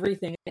changed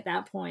everything at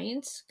that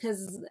point,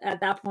 because at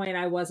that point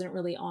I wasn't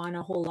really on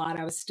a whole lot.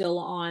 I was still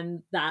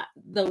on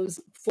those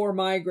 4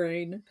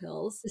 migraine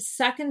pills. The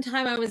second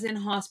time I was in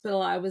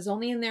hospital, I was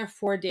only in there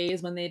 4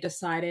 days when they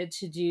decided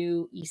to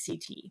do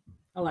ECT,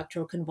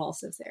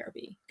 electroconvulsive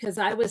therapy, because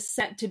I was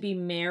set to be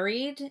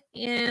married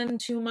in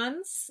 2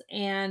 months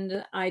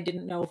and I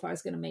didn't know if I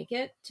was going to make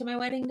it to my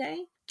wedding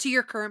day. To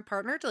your current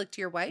partner, to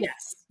your wife?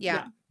 Yes.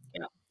 Yeah.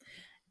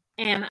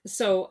 And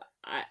so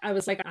I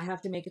was like, I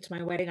have to make it to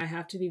my wedding. I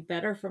have to be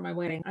better for my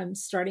wedding. I'm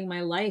starting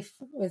my life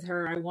with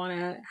her. I want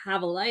to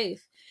have a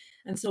life.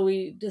 And so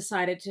we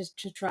decided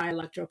to try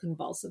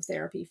electroconvulsive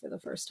therapy for the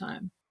first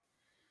time.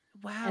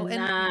 Wow.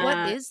 And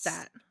what is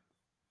that?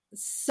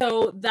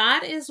 So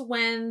that is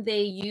when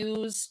they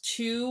use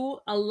 2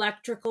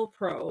 electrical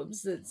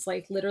probes. It's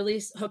like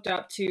literally hooked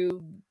up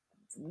to,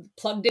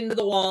 plugged into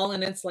the wall,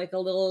 and it's like a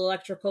little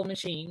electrical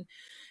machine.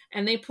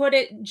 And they put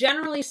it,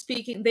 generally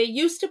speaking, they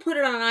used to put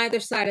it on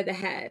either side of the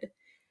head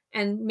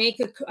and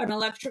make an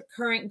electric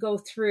current go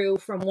through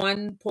from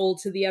one pole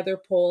to the other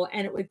pole,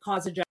 and it would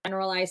cause a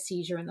generalized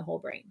seizure in the whole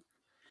brain.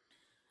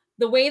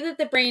 The way that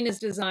the brain is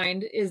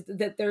designed is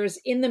that there's,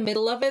 in the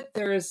middle of it,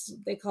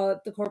 they call it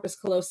the corpus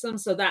callosum.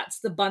 So that's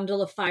the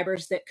bundle of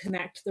fibers that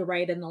connect the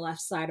right and the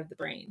left side of the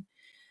brain.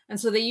 And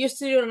so they used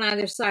to do it on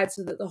either side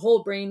so that the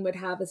whole brain would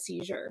have a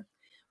seizure.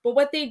 But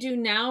what they do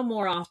now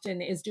more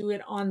often is do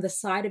it on the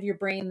side of your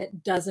brain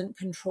that doesn't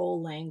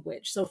control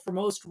language. So for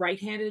most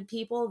right-handed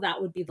people,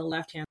 that would be the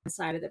left-hand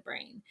side of the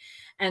brain.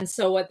 And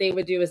so what they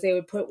would do is they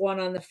would put one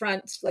on the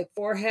front, like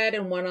forehead,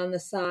 and one on the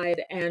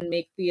side, and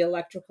make the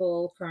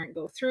electrical current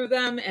go through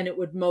them. And it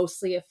would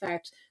mostly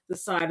affect the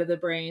side of the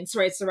brain.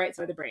 Sorry, it's the right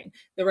side of the brain.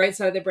 The right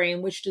side of the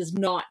brain, which does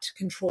not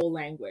control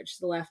language.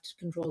 The left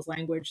controls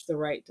language, the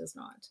right does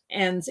not.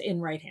 And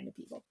in right-handed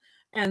people.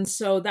 And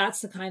so that's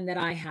the kind that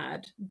I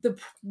had. The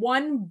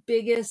one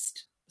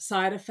biggest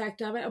side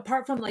effect of it,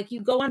 apart from like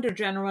you go under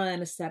general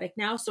anesthetic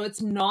now, so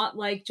it's not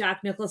like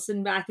Jack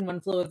Nicholson back in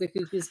One Flew Over the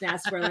Cuckoo's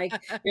Nest, where like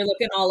you're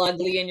looking all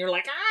ugly and you're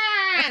like,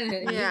 ah, and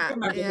you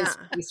remember his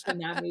face from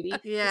that movie.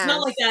 It's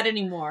not like that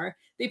anymore.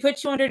 They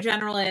put you under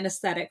general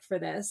anesthetic for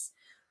this.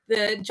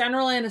 The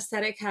general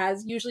anesthetic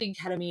has usually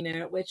ketamine in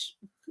it, which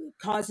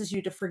causes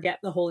you to forget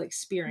the whole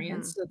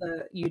experience, so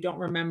that you don't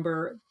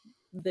remember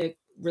the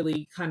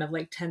really kind of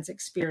like tense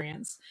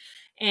experience,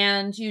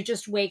 and you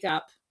just wake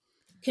up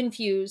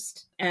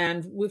confused,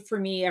 and for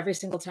me every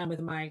single time with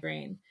a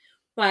migraine.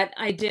 But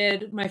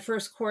my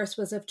first course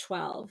was of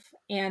 12,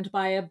 and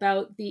by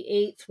about the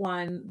 8th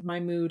one my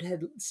mood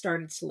had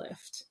started to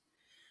lift.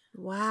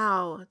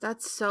 Wow,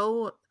 that's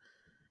so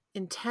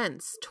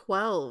intense.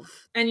 12,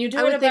 and you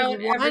do it about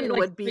every,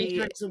 like, 3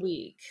 times a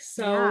week.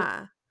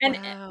 So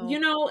and you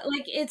know,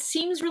 like, it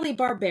seems really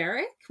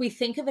barbaric. We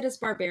think of it as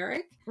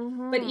barbaric,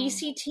 but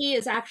ECT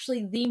is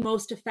actually the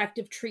most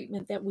effective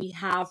treatment that we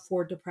have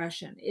for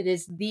depression. It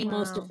is the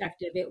most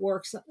effective. It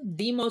works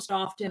the most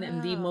often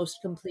and the most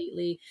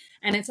completely.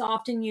 And it's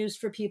often used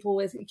for people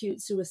with acute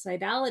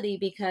suicidality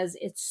because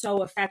it's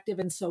so effective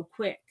and so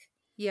quick.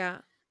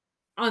 Yeah.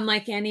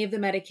 Unlike any of the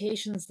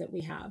medications that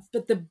we have.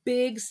 But the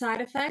big side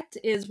effect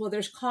is, well,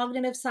 there's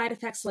cognitive side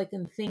effects like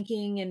in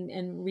thinking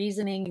and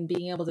reasoning and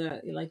being able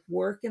to like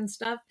work and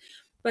stuff,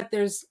 but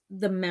there's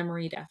the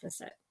memory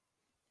deficit.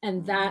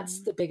 And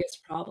that's the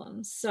biggest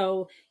problem.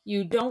 So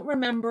you don't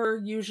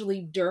remember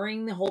usually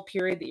during the whole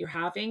period that you're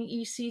having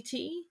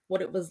ECT,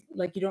 what it was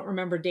like. You don't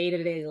remember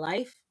day-to-day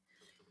life.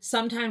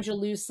 Sometimes you'll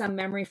lose some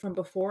memory from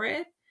before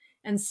it.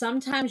 And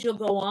sometimes you'll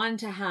go on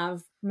to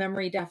have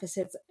memory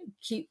deficits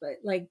keep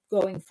like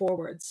going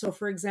forward. So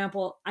for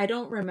example, I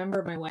don't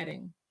remember my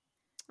wedding.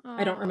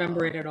 I don't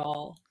remember it at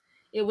all.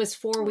 It was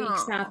 4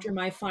 weeks after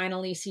my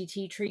final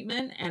ECT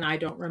treatment, and I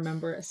don't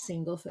remember a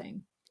single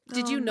thing.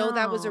 Did you know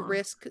that was a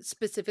risk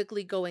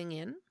specifically going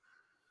in?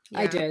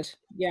 I did.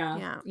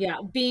 Yeah.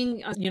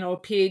 Being a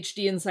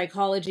PhD in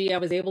psychology, I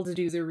was able to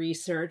do the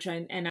research,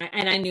 and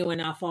I knew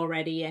enough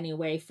already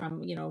anyway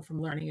from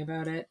learning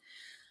about it.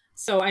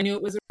 So I knew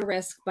it was a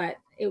risk, but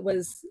it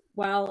was,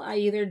 well, I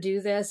either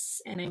do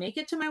this and I make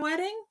it to my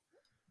wedding,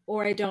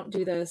 or I don't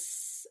do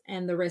this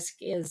and the risk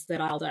is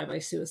that I'll die by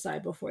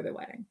suicide before the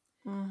wedding.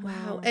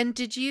 Wow. And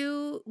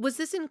was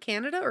this in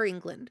Canada or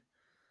England?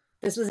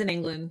 This was in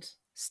England.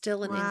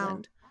 Still in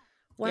England.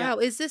 Wow. Yeah.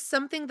 Is this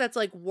something that's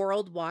like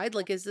worldwide?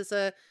 Like, is this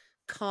a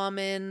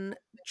common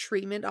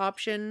treatment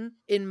option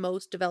in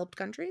most developed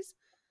countries?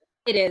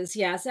 It is,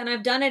 yes. And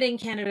I've done it in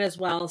Canada as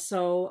well.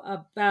 So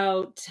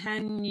about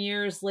 10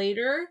 years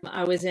later,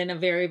 I was in a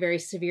very, very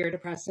severe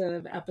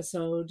depressive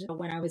episode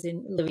when I was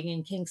living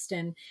in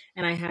Kingston,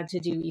 and I had to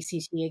do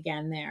ECT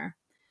again there.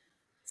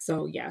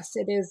 So yes,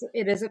 it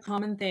is a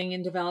common thing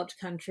in developed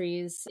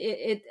countries.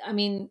 I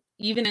mean,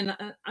 even in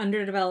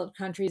underdeveloped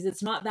countries,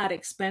 it's not that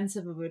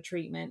expensive of a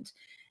treatment,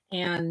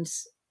 and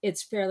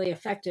it's fairly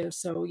effective.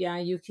 So yeah,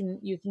 you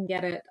can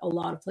get it a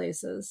lot of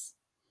places.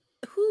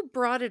 Who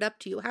brought it up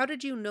to you? How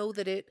did you know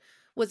that it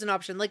was an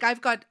option? Like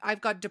I've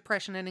got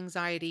depression and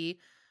anxiety,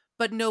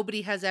 but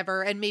nobody has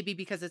ever, and maybe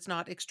because it's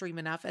not extreme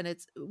enough and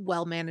it's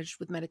well managed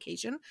with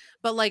medication,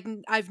 but like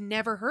I've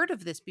never heard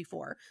of this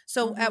before.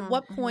 So at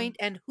what point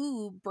and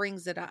who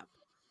brings it up?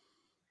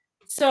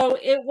 So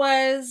it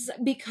was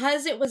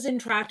because it was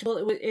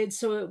intractable. It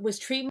was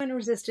treatment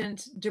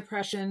resistant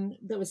depression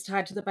that was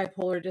tied to the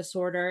bipolar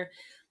disorder.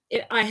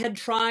 I had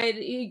tried,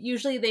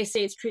 usually they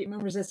say it's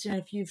treatment resistant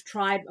if you've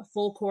tried a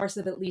full course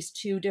of at least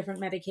 2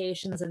 different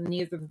medications and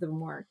neither of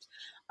them worked.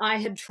 I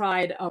had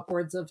tried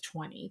upwards of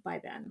 20 by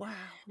then. Wow.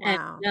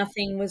 And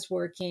nothing was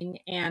working,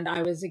 and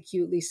I was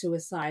acutely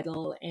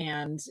suicidal,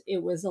 and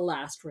it was a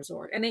last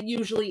resort. And it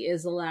usually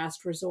is a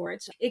last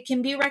resort. It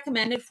can be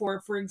recommended for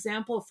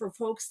example, for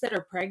folks that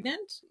are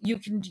pregnant. You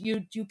can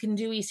do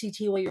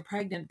ECT while you're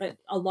pregnant, but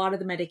a lot of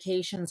the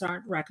medications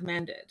aren't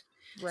recommended.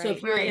 Right, so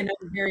if you're in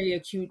a very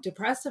acute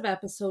depressive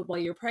episode while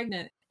you're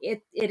pregnant,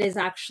 it is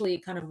actually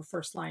kind of a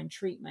first line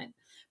treatment.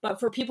 But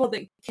for people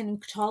that can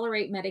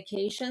tolerate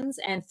medications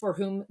and for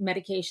whom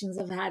medications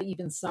have had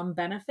even some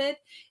benefit,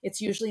 it's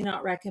usually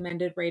not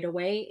recommended right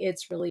away.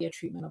 It's really a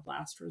treatment of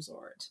last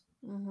resort.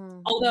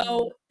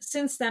 Although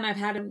since then I've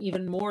had an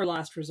even more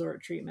last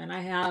resort treatment.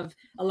 I have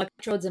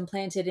electrodes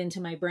implanted into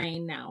my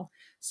brain now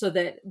so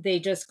that they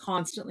just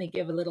constantly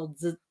give a little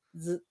zzz,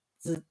 zzz,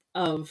 zzz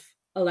of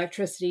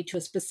electricity to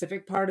a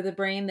specific part of the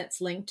brain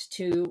that's linked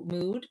to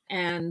mood,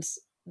 and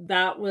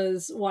that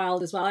was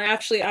wild as well. I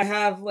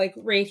have like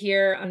right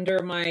here under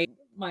my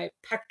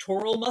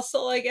pectoral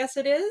muscle, I guess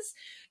it is,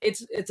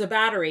 it's a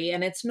battery,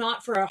 and it's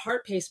not for a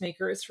heart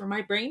pacemaker, it's for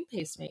my brain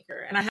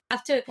pacemaker, and I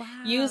have to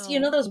use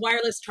those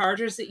wireless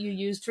chargers that you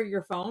use for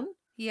your phone.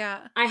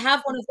 Yeah, I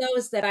have one of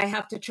those that I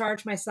have to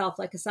charge myself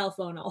like a cell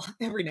phone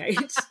every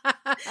night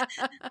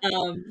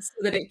so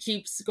that it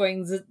keeps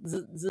going zzz,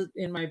 zzz, zzz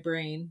in my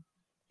brain.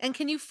 And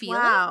can you feel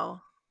it?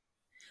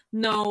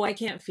 No, I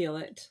can't feel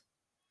it.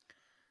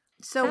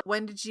 So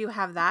when did you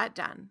have that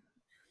done?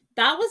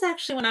 That was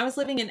actually when I was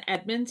living in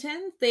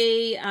Edmonton.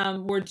 They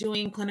were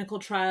doing clinical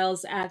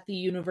trials at the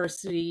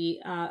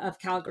University of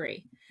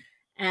Calgary.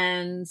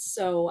 And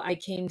so I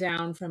came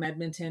down from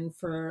Edmonton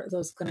for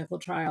those clinical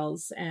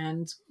trials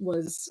and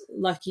was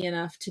lucky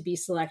enough to be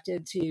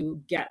selected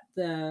to get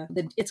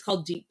it's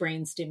called deep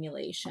brain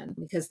stimulation,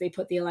 because they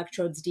put the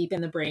electrodes deep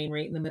in the brain,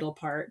 right in the middle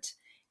part.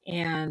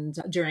 And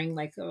during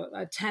like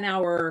a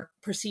 10-hour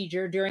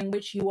procedure during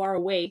which you are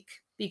awake,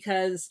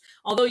 because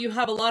although you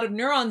have a lot of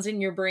neurons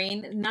in your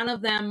brain, none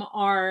of them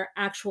are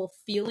actual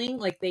feeling,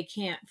 like they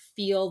can't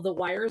feel the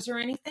wires or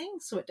anything.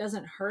 So it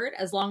doesn't hurt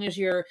as long as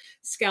your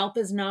scalp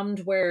is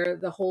numbed where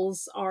the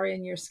holes are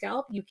in your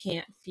scalp, you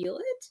can't feel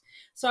it.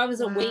 So I was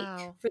awake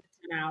for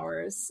the 10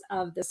 hours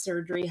of the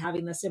surgery,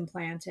 having this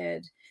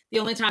implanted. The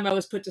only time I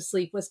was put to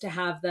sleep was to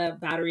have the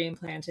battery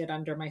implanted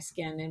under my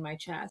skin in my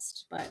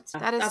chest. But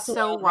that's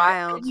so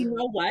wild. You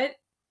know what?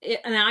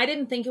 And I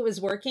didn't think it was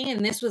working.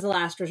 And this was a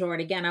last resort.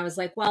 Again, I was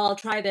like, well, I'll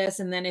try this.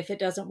 And then if it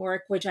doesn't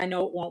work, which I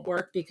know it won't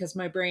work because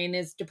my brain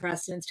is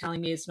depressed and it's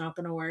telling me it's not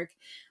going to work,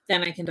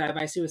 then I can die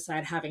by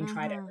suicide having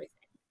tried everything.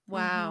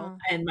 Wow.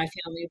 And my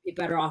family would be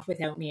better off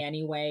without me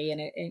anyway,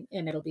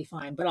 and it'll be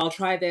fine. But I'll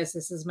try this.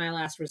 This is my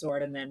last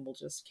resort, and then we'll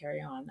just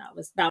carry on.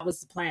 That was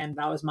the plan.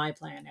 That was my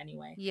plan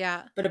anyway.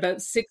 Yeah. But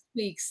about 6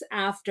 weeks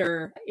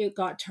after it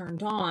got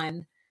turned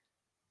on,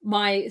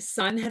 my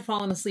son had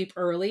fallen asleep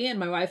early, and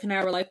my wife and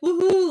I were like,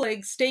 woohoo,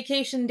 like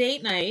staycation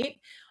date night.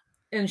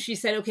 And she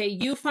said, okay,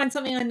 you find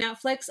something on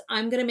Netflix.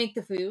 I'm going to make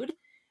the food.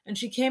 And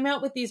she came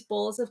out with these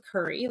bowls of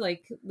curry,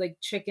 like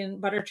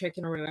chicken, butter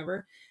chicken or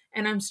whatever.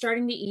 And I'm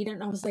starting to eat it.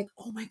 And I was like,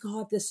 oh my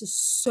God, this is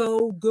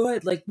so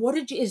good. Like,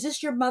 is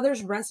this your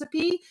mother's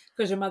recipe?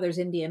 Because your mother's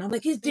Indian. I'm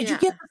like, did you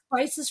get the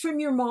spices from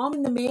your mom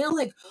in the mail?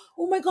 Like,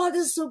 oh my God,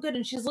 this is so good.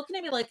 And she's looking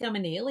at me like I'm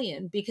an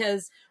alien,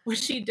 because what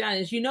she'd done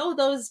is,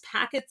 those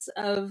packets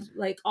of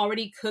like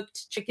already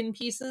cooked chicken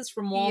pieces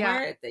from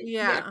Walmart?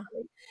 Yeah.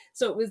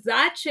 So it was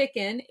that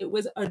chicken. It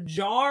was a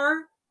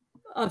jar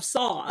of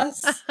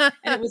sauce, and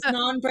it was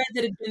naan bread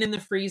that had been in the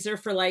freezer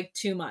for like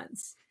 2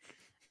 months.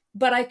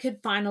 But I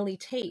could finally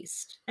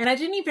taste. And I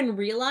didn't even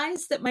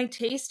realize that my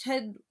taste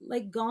had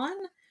like gone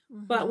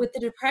But with the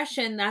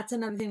depression, that's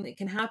another thing that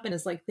can happen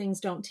is like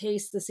things don't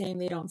taste the same.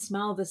 They don't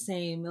smell the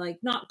same, like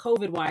not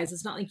COVID wise.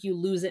 It's not like you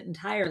lose it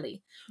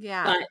entirely,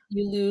 but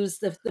you lose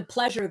the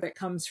pleasure that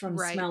comes from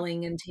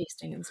smelling and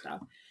tasting and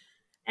stuff.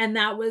 And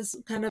that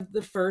was kind of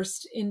the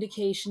first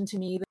indication to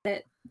me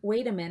that,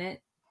 wait a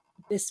minute,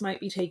 this might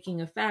be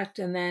taking effect.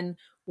 And then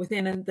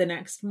within the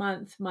next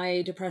month,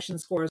 my depression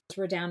scores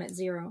were down at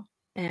 0.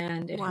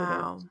 And it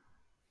hurt.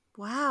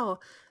 Wow.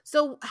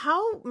 So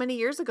how many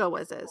years ago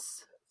was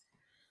this?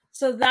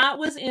 So that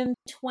was in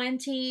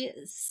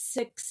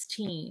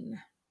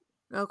 2016.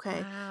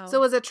 Okay. Wow. So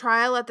it was a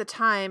trial at the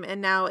time, and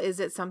now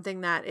is it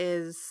something that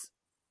is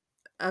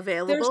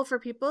available for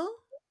people?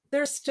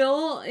 They're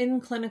still in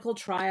clinical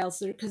trials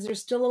because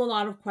there's still a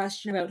lot of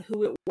question about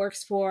who it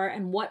works for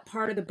and what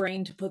part of the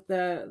brain to put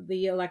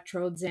the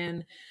electrodes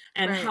in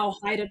and how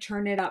high to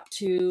turn it up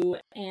to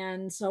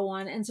and so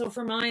on. And so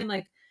for mine,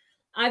 like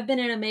I've been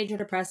in a major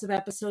depressive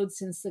episode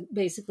since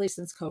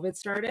COVID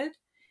started.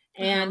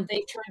 And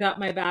they turned up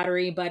my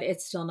battery, but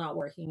it's still not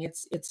working.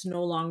 It's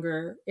no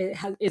longer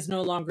is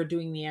no longer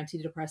doing the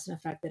antidepressant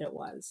effect that it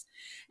was,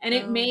 and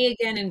it may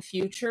again in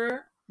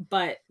future.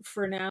 But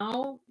for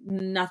now,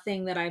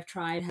 nothing that I've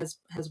tried has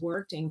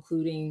worked,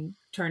 including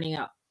turning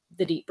up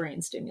the deep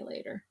brain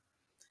stimulator.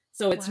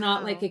 So it's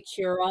not like a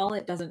cure-all.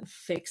 It doesn't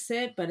fix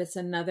it, but it's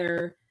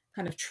another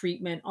kind of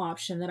treatment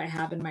option that I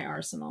have in my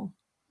arsenal.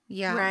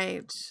 Yeah,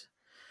 right.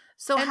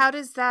 So how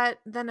does that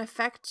then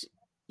affect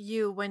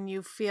you when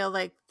you feel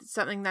like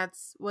something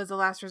was a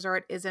last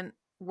resort isn't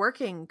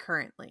working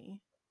currently?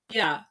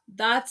 Yeah,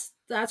 that's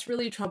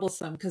really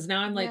troublesome because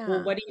now I'm like,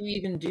 well, what do you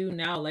even do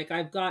now? Like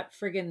I've got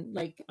friggin'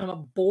 like I'm a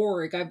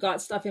Borg. I've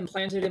got stuff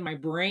implanted in my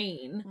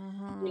brain,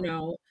 you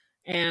know.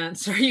 And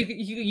sorry,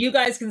 you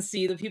guys can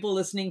see, the people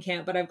listening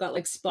can't, but I've got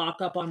like Spock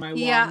up on my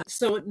wall.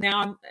 So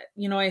now I'm,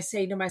 I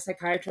say to my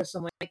psychiatrist,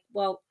 I'm like,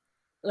 well,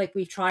 like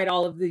we've tried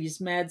all of these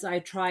meds. I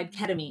tried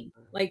ketamine.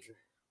 Like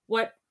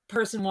what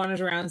person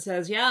wanders around and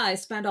says, yeah, I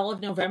spent all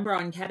of November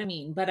on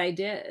ketamine, but I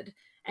did,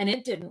 and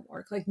it didn't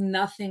work. Like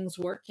nothing's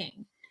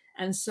working.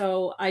 And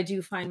so I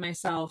do find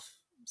myself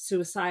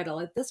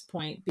suicidal at this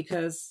point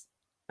because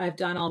I've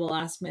done all the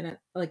last minute,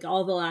 like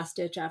all the last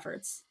ditch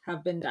efforts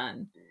have been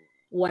done.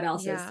 What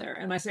else is there?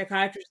 And my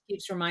psychiatrist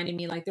keeps reminding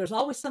me, like, there's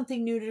always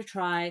something new to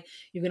try.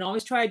 You can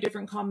always try a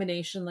different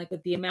combination, like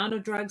with the amount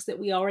of drugs that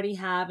we already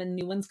have and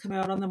new ones come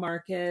out on the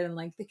market. And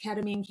like the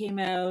ketamine came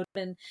out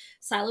and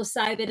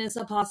psilocybin is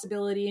a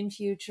possibility in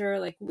future.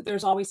 Like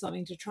there's always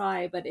something to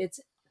try, but it's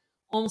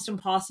almost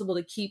impossible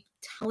to keep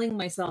telling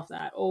myself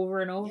that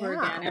over and over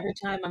again. Every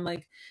time I'm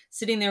like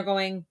sitting there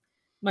going,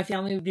 my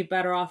family would be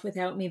better off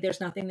without me. There's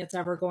nothing that's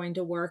ever going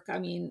to work. I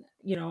mean,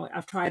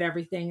 I've tried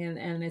everything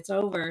and it's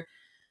over.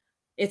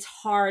 It's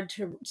hard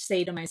to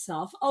say to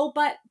myself, oh,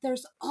 but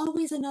there's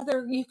always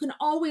you can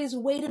always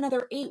wait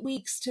another 8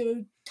 weeks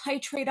to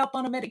titrate up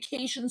on a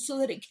medication so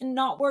that it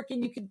cannot work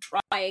and you can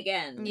try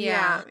again.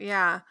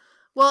 Yeah.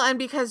 Well, and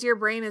because your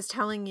brain is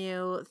telling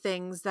you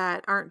things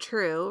that aren't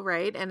true,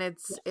 right? And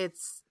it's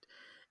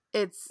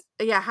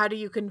how do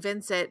you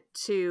convince it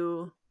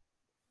to,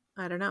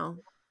 I don't know,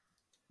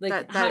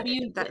 like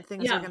that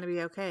things are going to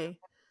be okay?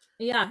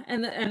 Yeah.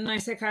 And my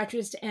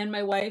psychiatrist and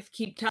my wife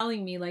keep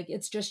telling me, like,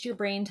 it's just your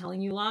brain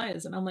telling you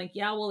lies. And I'm like,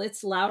 yeah, well,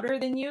 it's louder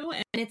than you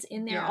and it's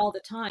in there all the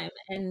time.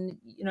 And,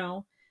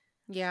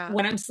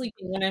 when I'm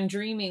sleeping, when I'm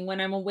dreaming,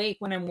 when I'm awake,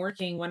 when I'm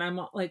working, when I'm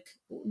like,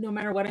 no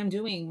matter what I'm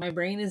doing, my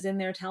brain is in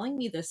there telling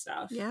me this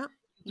stuff. Yeah.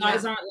 You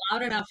guys aren't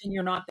loud enough and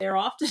you're not there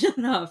often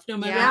enough, no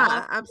matter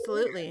what.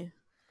 Absolutely.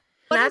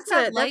 That's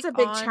a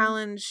big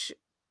challenge.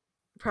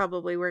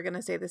 Probably we're going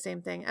to say the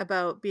same thing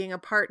about being a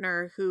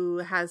partner who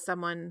has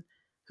someone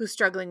who's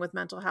struggling with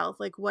mental health.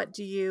 Like,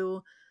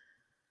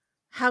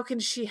 how can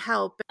she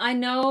help? I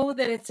know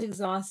that it's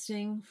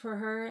exhausting for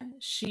her.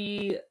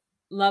 She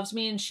loves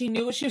me and she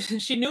knew what she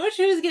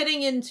was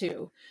getting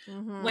into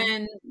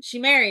when she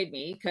married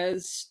me,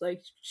 because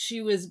like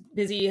she was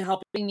busy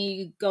helping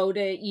me go to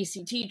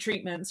ECT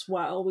treatments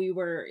while we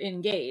were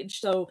engaged.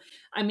 So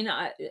I mean,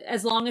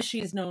 as long as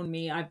she's known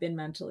me, I've been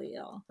mentally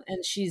ill,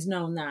 and she's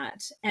known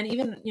that. And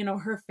even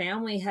her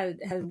family had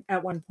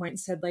at one point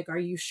said, like, are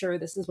you sure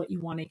this is what you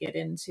want to get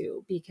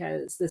into,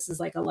 because this is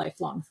like a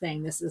lifelong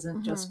thing, this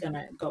isn't just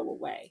gonna go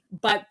away.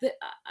 But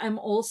I'm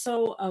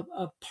also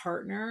a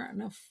partner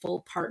and a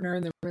full partner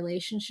in the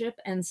relationship,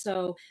 and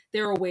so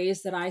there are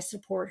ways that I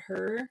support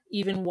her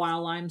even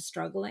while I'm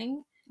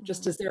struggling,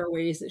 just as there are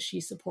ways that she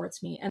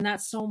supports me. And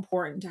that's so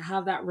important to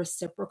have that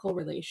reciprocal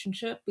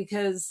relationship,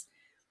 because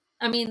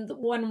I mean,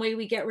 one way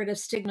we get rid of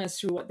stigma is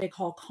through what they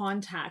call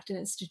contact, and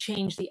it's to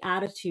change the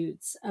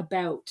attitudes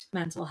about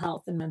mental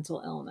health and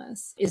mental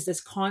illness, is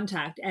this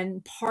contact.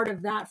 And part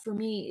of that for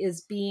me is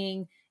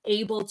being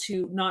able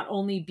to not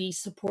only be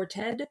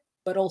supported,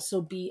 but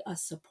also be a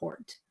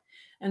support.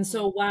 And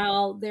so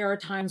while there are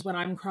times when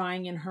I'm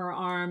crying in her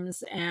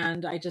arms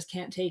and I just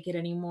can't take it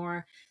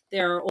anymore,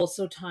 there are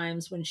also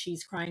times when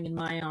she's crying in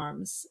my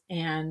arms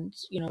and,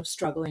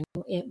 struggling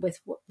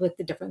with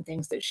the different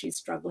things that she's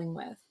struggling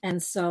with.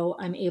 And so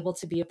I'm able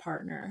to be a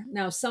partner.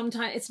 Now,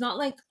 sometimes it's not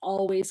like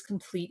always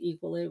complete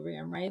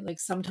equilibrium, right? Like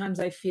sometimes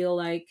I feel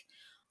like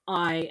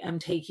I am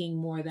taking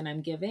more than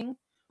I'm giving,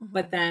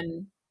 but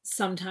then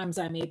sometimes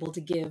I'm able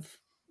to give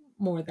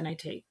more than I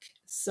take.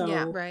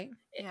 So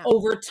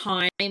over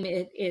time,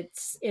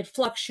 it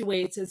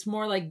fluctuates. It's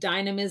more like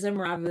dynamism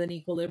rather than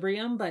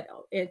equilibrium, but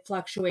it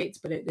fluctuates.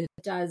 But it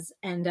does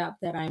end up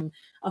that I'm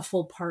a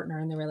full partner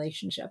in the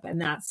relationship, and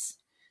that's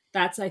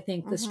I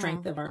think the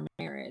strength of our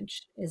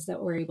marriage is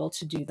that we're able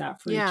to do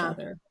that for each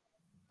other.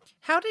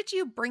 How did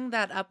you bring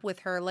that up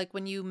with her? Like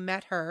when you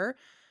met her,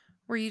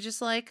 were you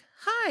just like,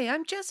 "Hi,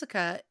 I'm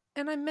Jessica,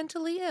 and I'm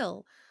mentally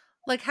ill"?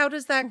 Like, how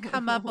does that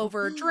come up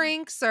over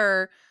drinks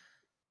or?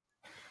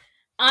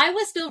 I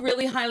was still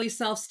really highly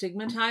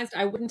self-stigmatized.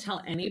 I wouldn't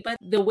tell anybody.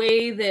 The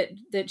way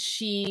that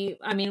she,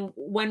 I mean,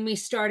 when we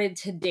started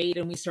to date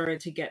and we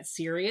started to get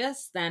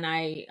serious, then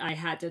I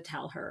had to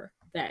tell her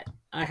that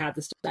I had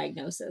this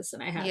diagnosis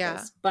and I had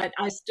this. But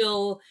I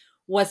still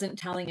wasn't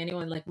telling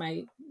anyone. Like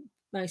my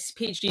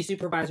PhD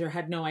supervisor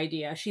had no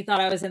idea. She thought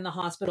I was in the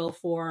hospital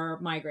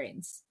for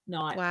migraines,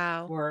 not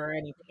for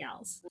anything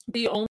else.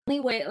 The only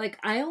way, like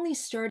I only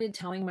started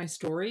telling my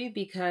story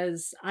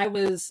because I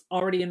was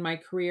already in my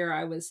career.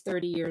 I was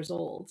 30 years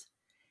old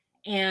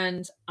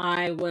and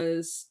I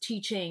was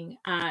teaching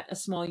at a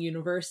small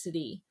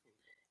university.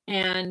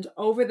 And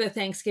over the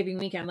Thanksgiving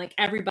weekend, like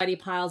everybody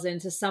piles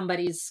into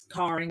somebody's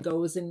car and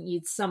goes and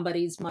eats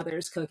somebody's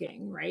mother's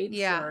cooking, right?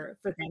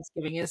 For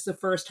Thanksgiving. It's the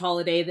first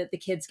holiday that the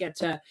kids get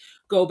to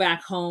go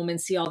back home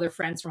and see all their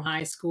friends from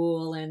high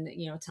school and,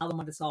 you know, tell them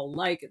what it's all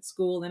like at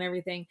school and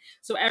everything.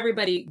 So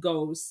everybody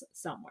goes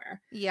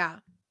somewhere. Yeah.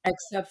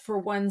 Except for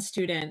one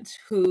student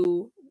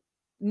who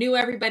knew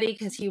everybody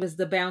because he was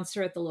the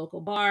bouncer at the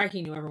local bar.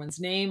 He knew everyone's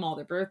name, all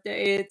their birth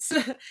dates.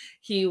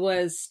 He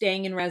was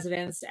staying in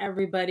residence.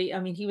 Everybody, I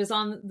mean, he was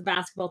on the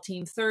basketball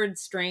team, third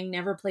string,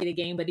 never played a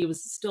game, but he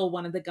was still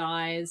one of the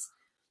guys.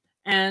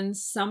 And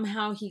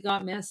somehow he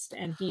got missed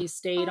and he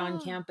stayed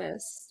on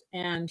campus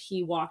and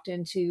he walked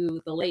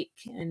into the lake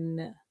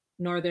in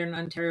Northern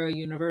Ontario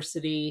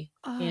University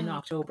in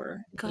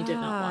October. God. He did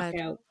not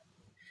walk out.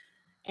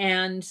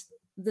 And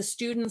the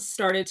students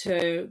started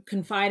to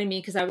confide in me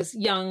because I was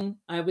young,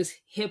 I was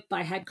hip,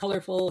 I had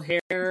colorful hair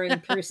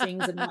and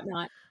piercings and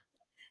whatnot.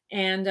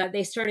 And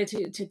they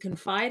started to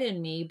confide in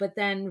me. But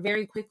then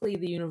very quickly,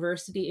 the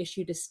university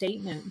issued a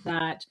statement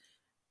that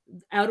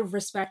out of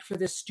respect for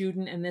this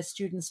student and this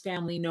student's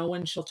family, no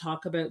one shall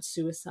talk about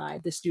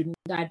suicide. The student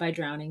died by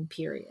drowning,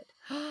 period.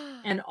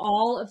 And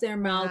all of their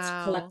mouths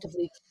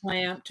collectively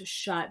clamped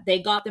shut. They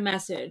got the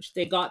message.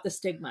 They got the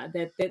stigma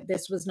that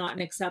this was not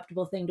an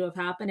acceptable thing to have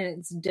happened, and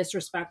it's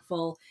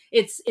disrespectful.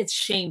 It's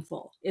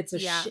shameful. It's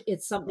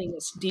it's something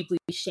that's deeply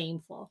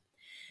shameful.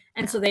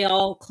 And so they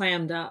all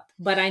clammed up.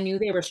 But I knew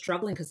they were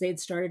struggling because they'd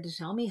started to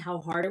tell me how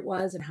hard it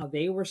was and how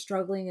they were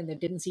struggling, and there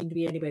didn't seem to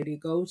be anybody to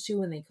go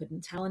to, and they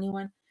couldn't tell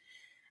anyone.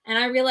 And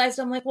I realized,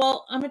 I'm like,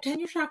 well, I'm a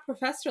tenure track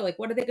professor. Like,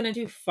 what are they going to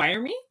do?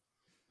 Fire me?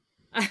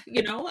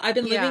 You know, I've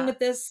been living with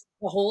this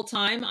the whole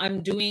time.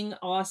 I'm doing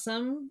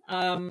awesome.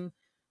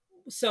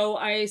 So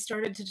I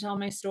started to tell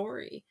my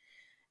story.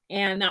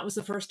 And that was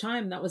the first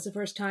time. That was the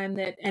first time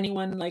that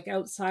anyone like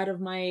outside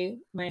of my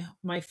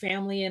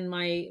family and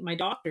my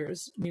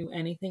doctors knew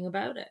anything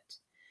about it.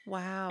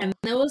 Wow. And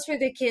those were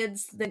the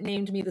kids that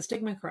named me the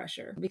stigma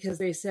crusher because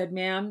they said,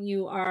 ma'am,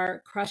 you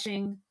are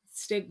crushing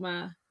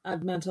stigma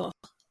of mental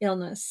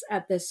illness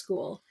at this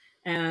school.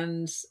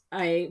 And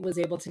I was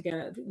able to get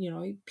a,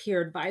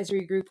 peer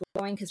advisory group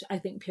going because I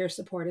think peer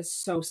support is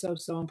so, so,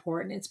 so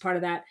important. It's part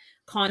of that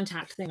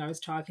contact thing I was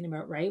talking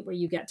about, right? Where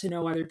you get to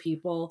know other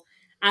people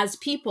as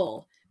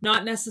people,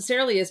 not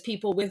necessarily as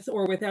people with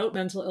or without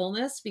mental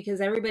illness,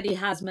 because everybody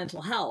has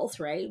mental health,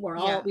 right?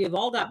 We've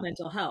all got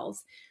mental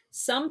health.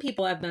 Some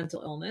people have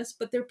mental illness,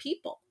 but they're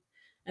people.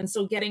 And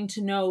so getting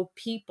to know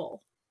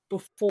people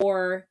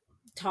before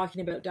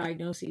talking about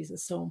diagnoses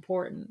is so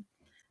important.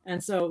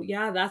 And so,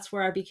 that's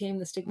where I became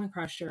the stigma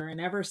crusher.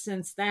 And ever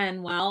since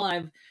then,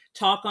 I've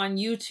talk on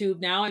YouTube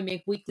now. I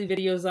make weekly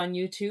videos on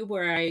YouTube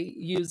where I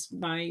use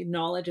my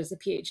knowledge as a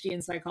PhD in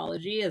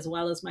psychology, as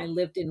well as my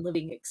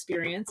living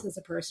experience as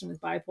a person with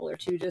bipolar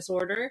 2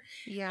 disorder.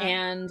 Yeah.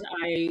 And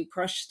I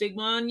crush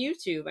stigma on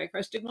YouTube. I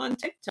crush stigma on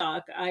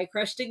TikTok. I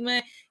crush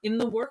stigma in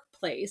the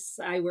workplace.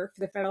 I work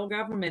for the federal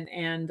government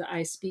and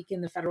I speak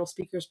in the Federal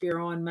Speakers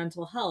Bureau on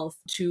mental health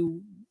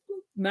to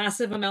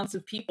massive amounts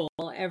of people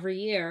every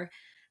year.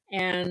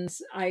 And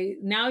I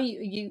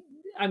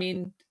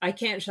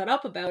can't shut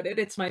up about it.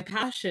 It's my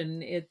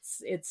passion.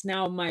 It's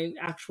now my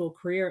actual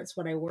career. It's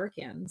what I work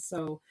in.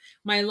 So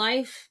my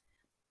life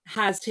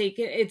has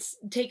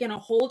taken a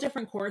whole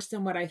different course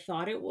than what I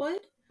thought it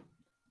would.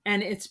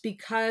 And it's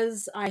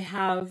because I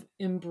have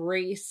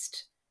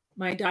embraced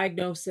my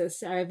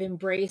diagnosis. I've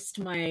embraced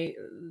my,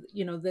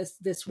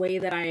 this way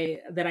that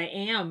I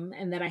am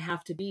and that I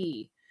have to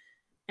be.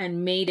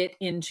 and made it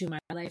into my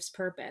life's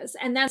purpose.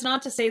 And that's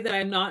not to say that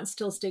I'm not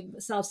still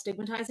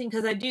self-stigmatizing,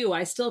 because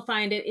I still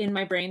find it in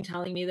my brain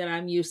telling me that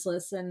I'm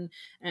useless and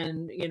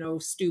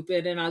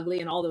stupid and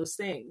ugly and all those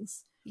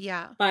things.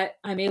 Yeah. But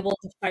I'm able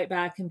to fight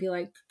back and be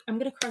like, I'm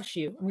going to crush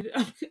you.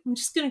 I'm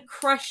just going to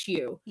crush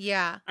you.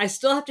 Yeah. I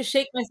still have to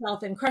shake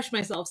myself and crush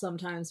myself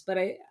sometimes, but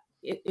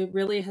it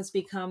really has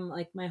become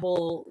like my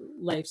whole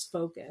life's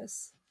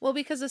focus. Well,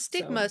 because the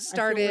stigma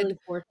started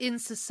in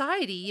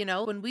society,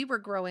 when we were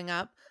growing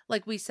up,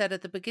 like we said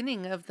at the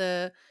beginning of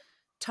the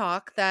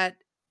talk, that,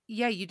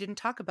 yeah, you didn't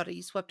talk about it.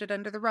 You swept it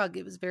under the rug.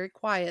 It was very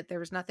quiet. There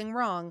was nothing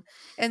wrong.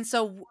 And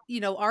so,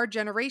 our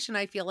generation,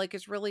 I feel like,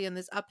 is really in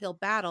this uphill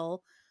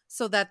battle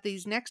so that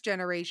these next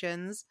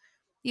generations,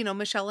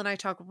 Michelle and I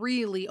talk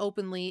really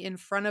openly in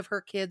front of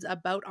her kids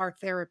about our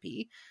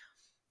therapy,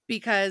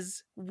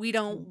 because we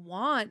don't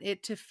want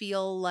it to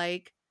feel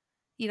like,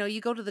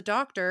 you go to the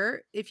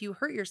doctor if you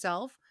hurt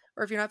yourself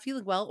or if you're not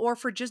feeling well, or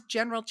for just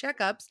general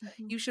checkups.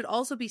 You should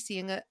also be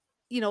seeing a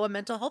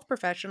mental health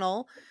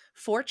professional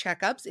for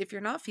checkups if you're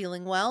not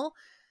feeling well.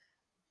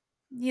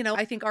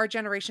 I think our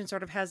generation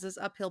sort of has this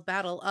uphill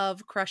battle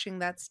of crushing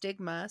that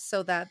stigma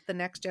so that the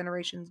next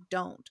generations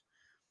don't.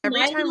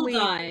 My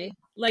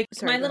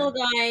little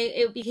guy,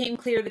 it became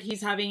clear that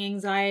he's having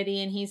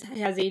anxiety and he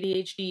has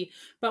ADHD.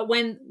 But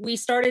when we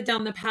started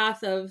down the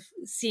path of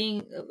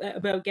seeing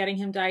about getting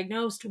him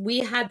diagnosed, we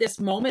had this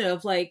moment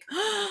of like,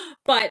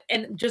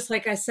 and just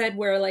like I said,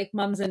 where like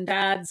moms and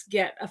dads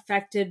get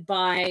affected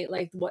by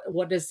like,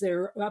 what is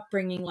their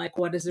upbringing like?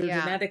 What is their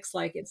genetics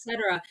like,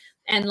 etc.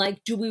 And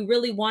like, do we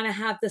really want to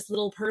have this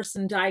little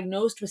person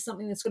diagnosed with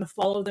something that's going to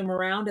follow them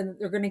around and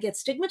they're going to get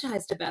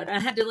stigmatized about it? I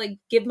had to like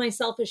give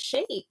myself a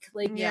shake.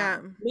 Like,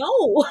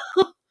 no.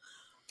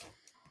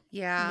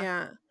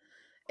 Yeah.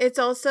 It's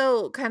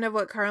also kind of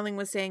what Carling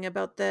was saying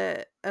about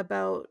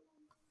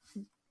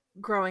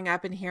growing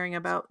up and hearing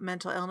about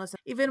mental illness.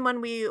 Even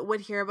when we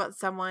would hear about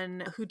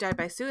someone who died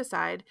by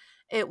suicide,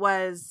 it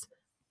was,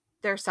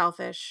 they're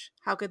selfish.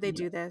 How could they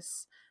do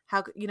this?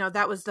 How,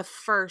 that was the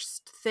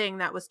first thing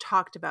that was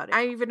talked about.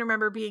 I even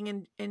remember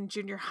being in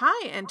junior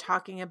high and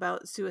talking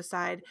about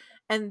suicide,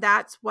 and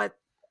that's what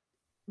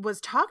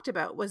was talked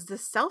about, was the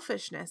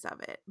selfishness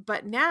of it.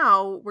 But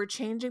now we're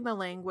changing the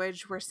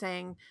language. We're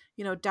saying,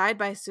 died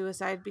by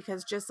suicide,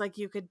 because just like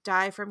you could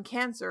die from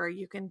cancer, or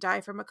you can die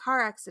from a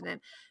car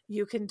accident,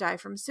 you can die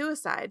from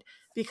suicide,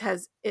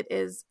 because it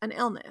is an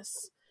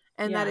illness.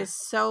 And that is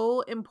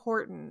so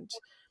important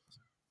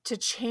to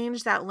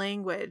change that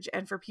language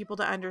and for people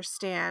to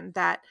understand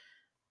that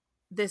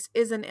this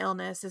is an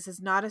illness. This is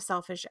not a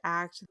selfish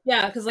act.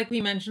 Yeah, because like we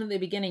mentioned at the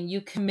beginning,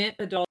 you commit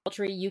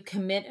adultery, you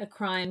commit a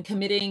crime.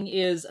 Committing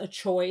is a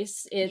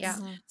choice.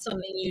 It's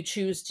something you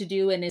choose to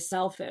do and is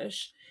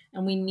selfish.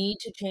 And we need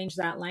to change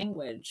that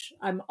language.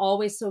 I'm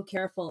always so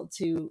careful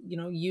to,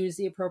 use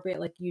the appropriate,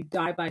 like you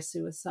die by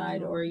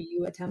suicide or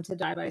you attempt to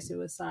die by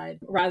suicide,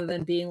 rather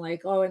than being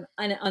like, oh,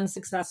 an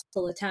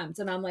unsuccessful attempt.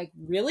 And I'm like,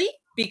 really?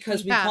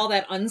 Because we call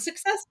that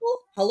unsuccessful?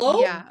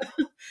 Hello? Yeah.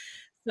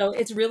 So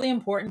it's really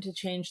important to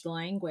change the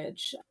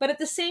language. But at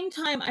the same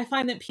time, I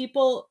find that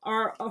people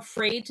are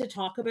afraid to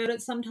talk about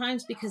it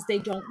sometimes because they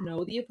don't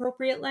know the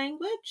appropriate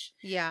language.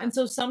 Yeah. And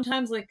so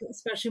sometimes, like,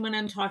 especially when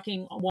I'm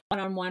talking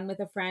one-on-one with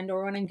a friend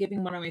or when I'm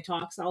giving one of my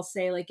talks, I'll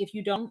say, like, if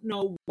you don't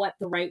know what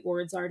the right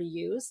words are to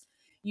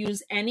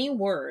use any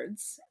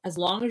words. As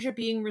long as you're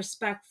being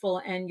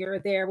respectful and you're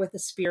there with the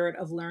spirit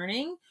of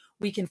learning,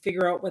 we can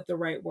figure out what the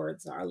right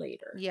words are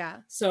later. Yeah.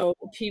 So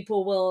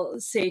people will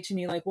say to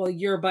me like, well,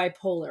 you're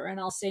bipolar. And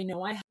I'll say,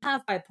 no, I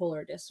have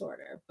bipolar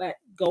disorder, but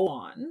go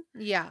on.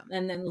 Yeah.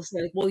 And then they'll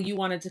say, like, well, you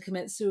wanted to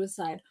commit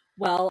suicide.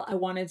 Well, I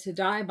wanted to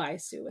die by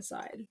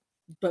suicide,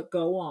 but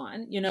go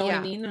on. You know what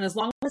I mean? And as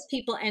long as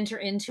people enter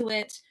into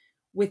it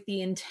with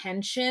the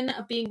intention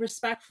of being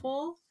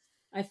respectful,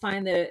 I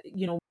find that,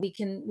 we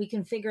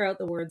can figure out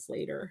the words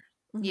later.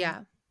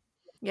 Yeah.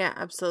 Yeah,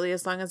 absolutely.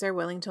 As long as they're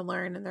willing to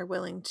learn and they're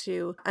willing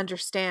to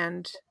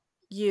understand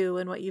you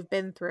and what you've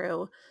been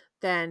through,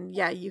 then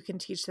you can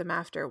teach them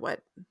after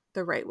what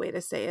the right way to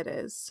say it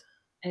is.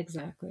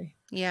 Exactly.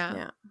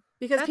 Yeah.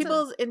 Because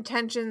people's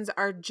intentions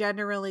are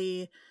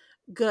generally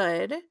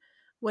good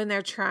when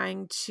they're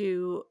trying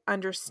to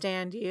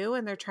understand you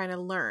and they're trying to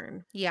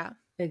learn. Yeah.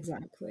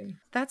 Exactly.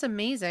 That's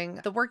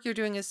amazing. The work you're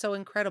doing is so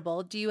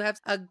incredible. Do you have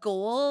a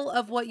goal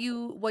of what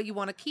you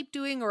want to keep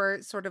doing,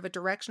 or sort of a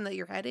direction that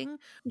you're heading?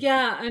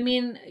 Yeah, I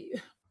mean,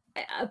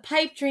 a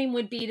pipe dream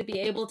would be to be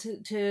able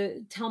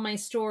to tell my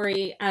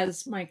story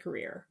as my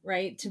career,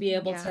 right? To be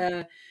able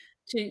to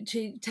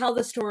tell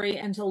the story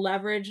and to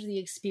leverage the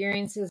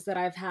experiences that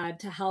I've had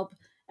to help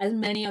as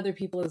many other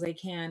people as I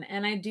can.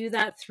 And I do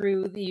that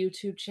through the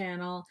YouTube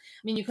channel.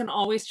 I mean, you can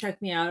always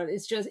check me out.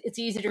 It's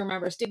easy to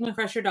remember,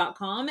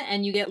 stigmacrusher.com,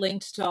 and you get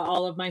linked to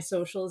all of my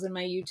socials and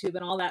my YouTube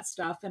and all that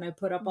stuff. And I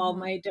put up all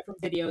my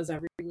different videos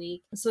every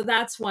week. So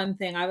that's one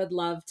thing I would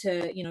love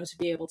to, to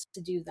be able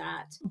to do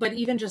that. But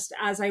even just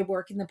as I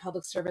work in the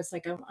public service,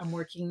 like I'm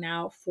working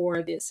now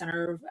for the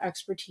Center of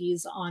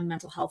Expertise on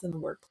Mental Health in the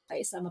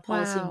Workplace. I'm a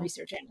policy and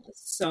research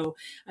analyst. So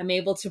I'm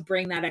able to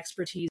bring that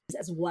expertise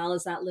as well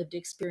as that lived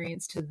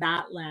experience to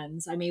that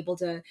lens. I'm able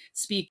to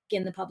speak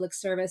in the public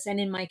service and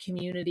in my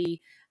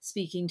community,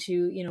 speaking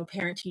to,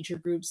 parent teacher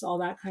groups, all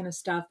that kind of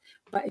stuff,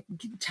 but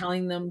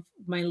telling them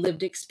my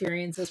lived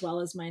experience as well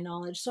as my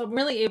knowledge. So I'm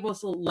really able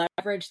to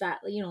leverage that,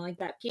 like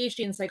that PhD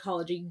in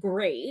psychology,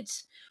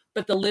 great.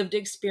 But the lived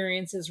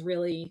experience is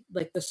really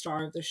like the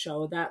star of the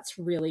show. That's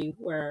really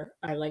where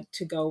I like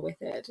to go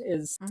with it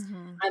is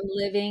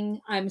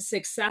I'm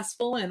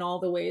successful in all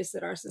the ways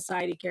that our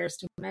society cares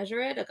to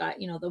measure it. I got,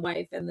 the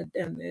wife and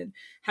the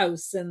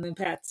house and the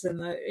pets and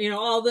the,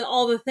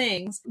 all the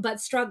things, but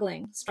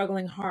struggling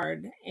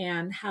hard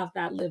and have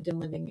that lived and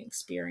living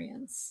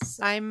experience.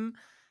 So. I'm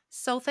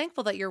so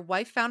thankful that your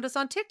wife found us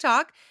on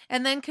TikTok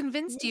and then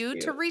convinced you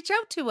to reach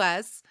out to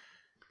us.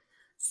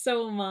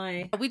 So am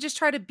I. We just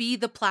try to be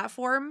the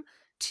platform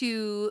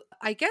to,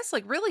 I guess,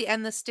 like really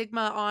end the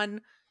stigma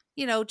on,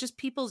 just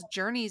people's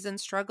journeys and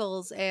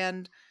struggles.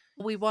 And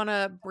we want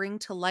to bring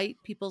to light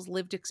people's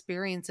lived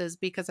experiences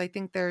because I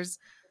think there's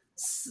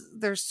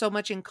so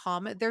much in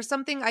common. There's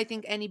something I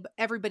think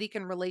everybody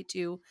can relate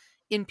to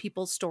in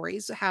people's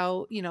stories,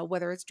 how,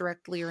 whether it's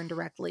directly or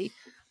indirectly.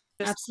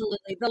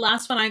 Absolutely. The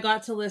last one I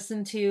got to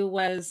listen to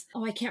was,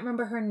 I can't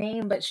remember her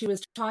name, but she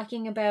was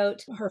talking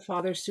about her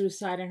father's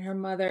suicide and her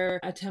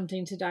mother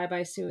attempting to die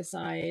by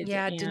suicide.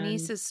 Yeah,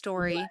 Denise's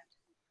story.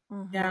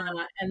 Yeah,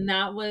 and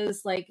that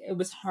was it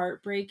was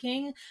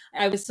heartbreaking.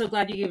 I was so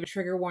glad you gave a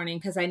trigger warning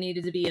because I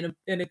needed to be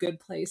in a good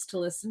place to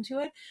listen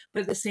to it.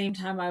 But at the same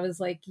time, I was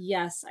like,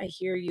 yes, I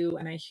hear you,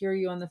 and I hear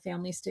you on the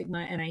family stigma,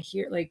 and I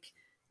hear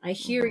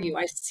you,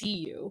 I see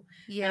you.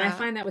 Yeah, and I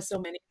find that with so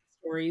many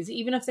stories,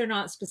 even if they're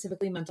not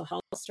specifically mental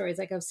health stories.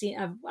 Like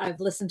I've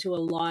listened to a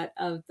lot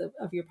of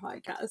your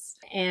podcasts,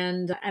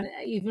 and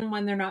even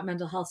when they're not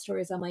mental health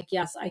stories, I'm like,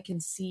 yes, I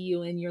can see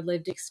you in your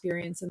lived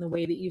experience and the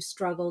way that you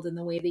struggled and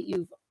the way that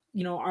you've,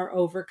 are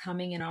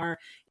overcoming and are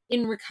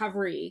in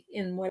recovery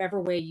in whatever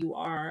way you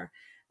are.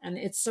 And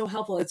it's so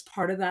helpful. It's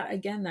part of that,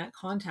 again, that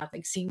contact,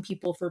 like seeing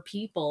people for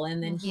people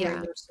and then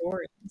hearing their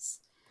stories.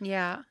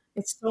 Yeah.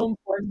 It's so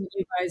important that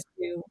you guys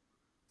do.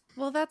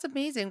 Well, that's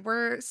amazing.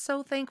 We're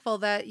so thankful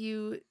that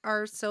you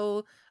are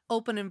so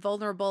open and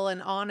vulnerable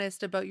and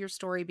honest about your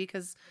story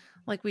because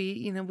like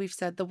we've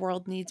said, the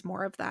world needs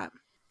more of that.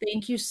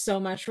 Thank you so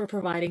much for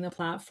providing the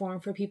platform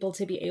for people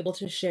to be able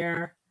to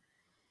share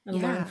and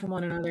learn from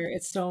one another.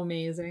 It's so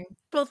amazing.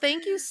 Well,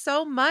 thank you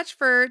so much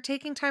for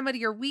taking time out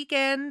of your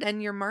weekend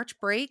and your March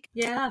break.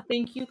 Yeah,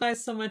 thank you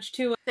guys so much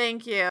too.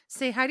 Thank you.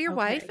 Say hi to your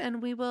wife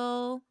and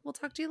we'll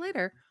talk to you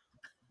later.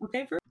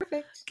 Okay,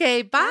 perfect.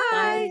 Okay, bye.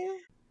 Bye.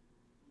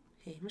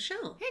 Hey,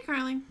 Michelle. Hey,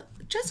 Carling.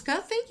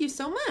 Jessica, thank you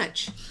so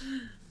much.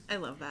 I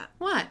love that.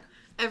 What?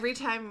 Every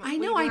time I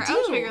know we I do our do.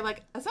 outro, you're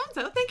like,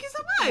 so-and-so, thank you so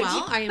much.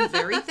 Well, I am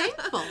very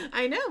thankful.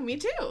 I know, me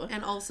too.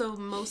 And also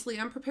mostly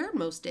unprepared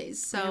most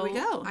days. So there we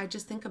go. I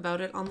just think about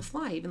it on the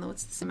fly, even though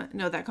it's...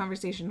 No, that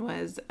conversation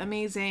was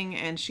amazing,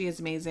 and she is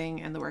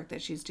amazing, and the work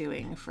that she's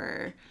doing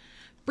for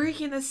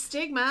breaking the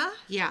stigma.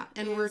 Yeah,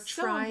 and we're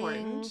trying...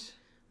 important.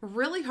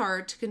 Really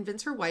hard to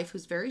convince her wife,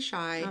 who's very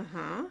shy,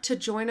 to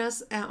join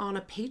us on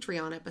a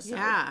Patreon episode.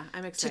 Yeah,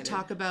 I'm excited to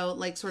talk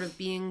about sort of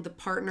being the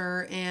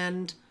partner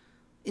and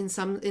in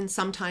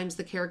sometimes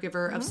the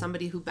caregiver of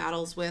somebody who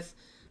battles with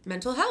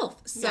mental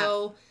health.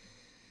 So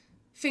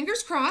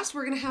fingers crossed,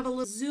 we're gonna have a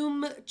little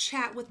Zoom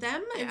chat with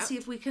them and see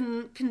if we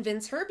can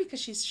convince her because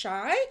she's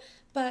shy.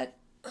 But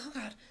oh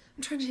god,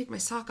 I'm trying to take my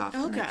sock off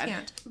and I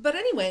can't. But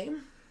anyway.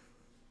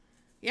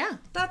 Yeah,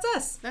 that's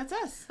us. That's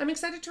us. I'm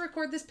excited to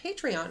record this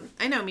Patreon.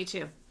 I know, me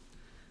too.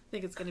 I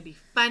think it's going to be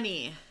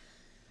funny.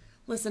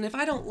 Listen, if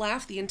I don't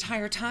laugh the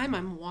entire time,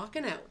 I'm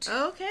walking out.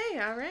 Okay,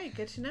 all right.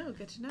 Good to know.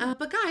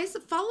 But guys,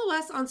 follow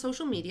us on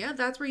social media.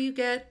 That's where you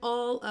get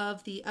all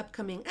of the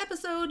upcoming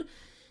episode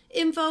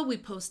info. We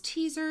post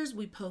teasers.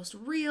 We post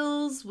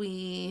reels.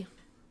 We...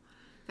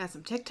 got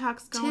some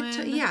TikToks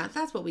going. Yeah,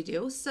 that's what we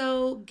do.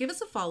 So give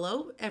us a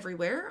follow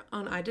everywhere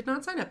on I Did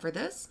Not Sign Up for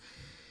This.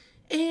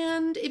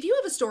 And if you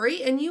have a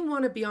story and you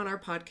want to be on our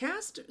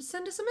podcast,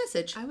 send us a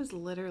message. I was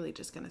literally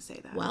just going to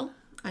say that. Well,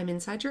 I'm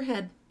inside your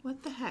head.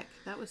 What the heck?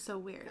 That was so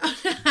weird.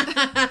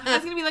 I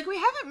was going to be like, we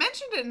haven't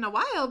mentioned it in a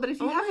while, but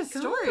if you have a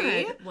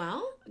story,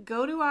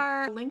 go to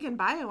our link in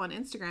bio on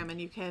Instagram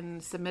and you can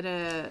submit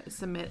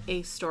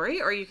a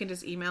story, or you can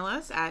just email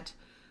us at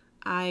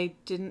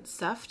it's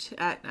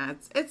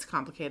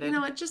complicated. You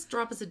know what? Just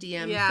drop us a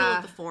DM, fill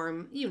out the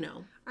form,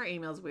 Our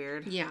email's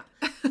weird. Yeah.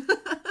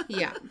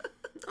 Yeah.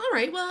 All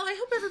right. Well, I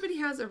hope everybody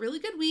has a really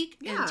good week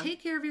and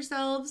take care of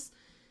yourselves.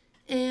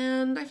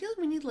 And I feel like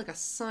we need like a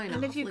sign off.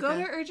 And if you like go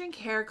to urgent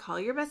care, call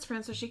your best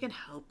friend so she can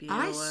help you.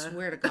 I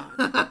swear to God.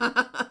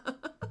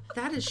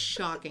 That is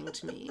shocking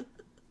to me.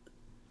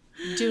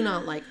 Do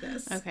not like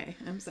this. Okay,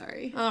 I'm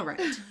sorry. All right.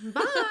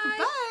 Bye.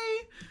 Bye.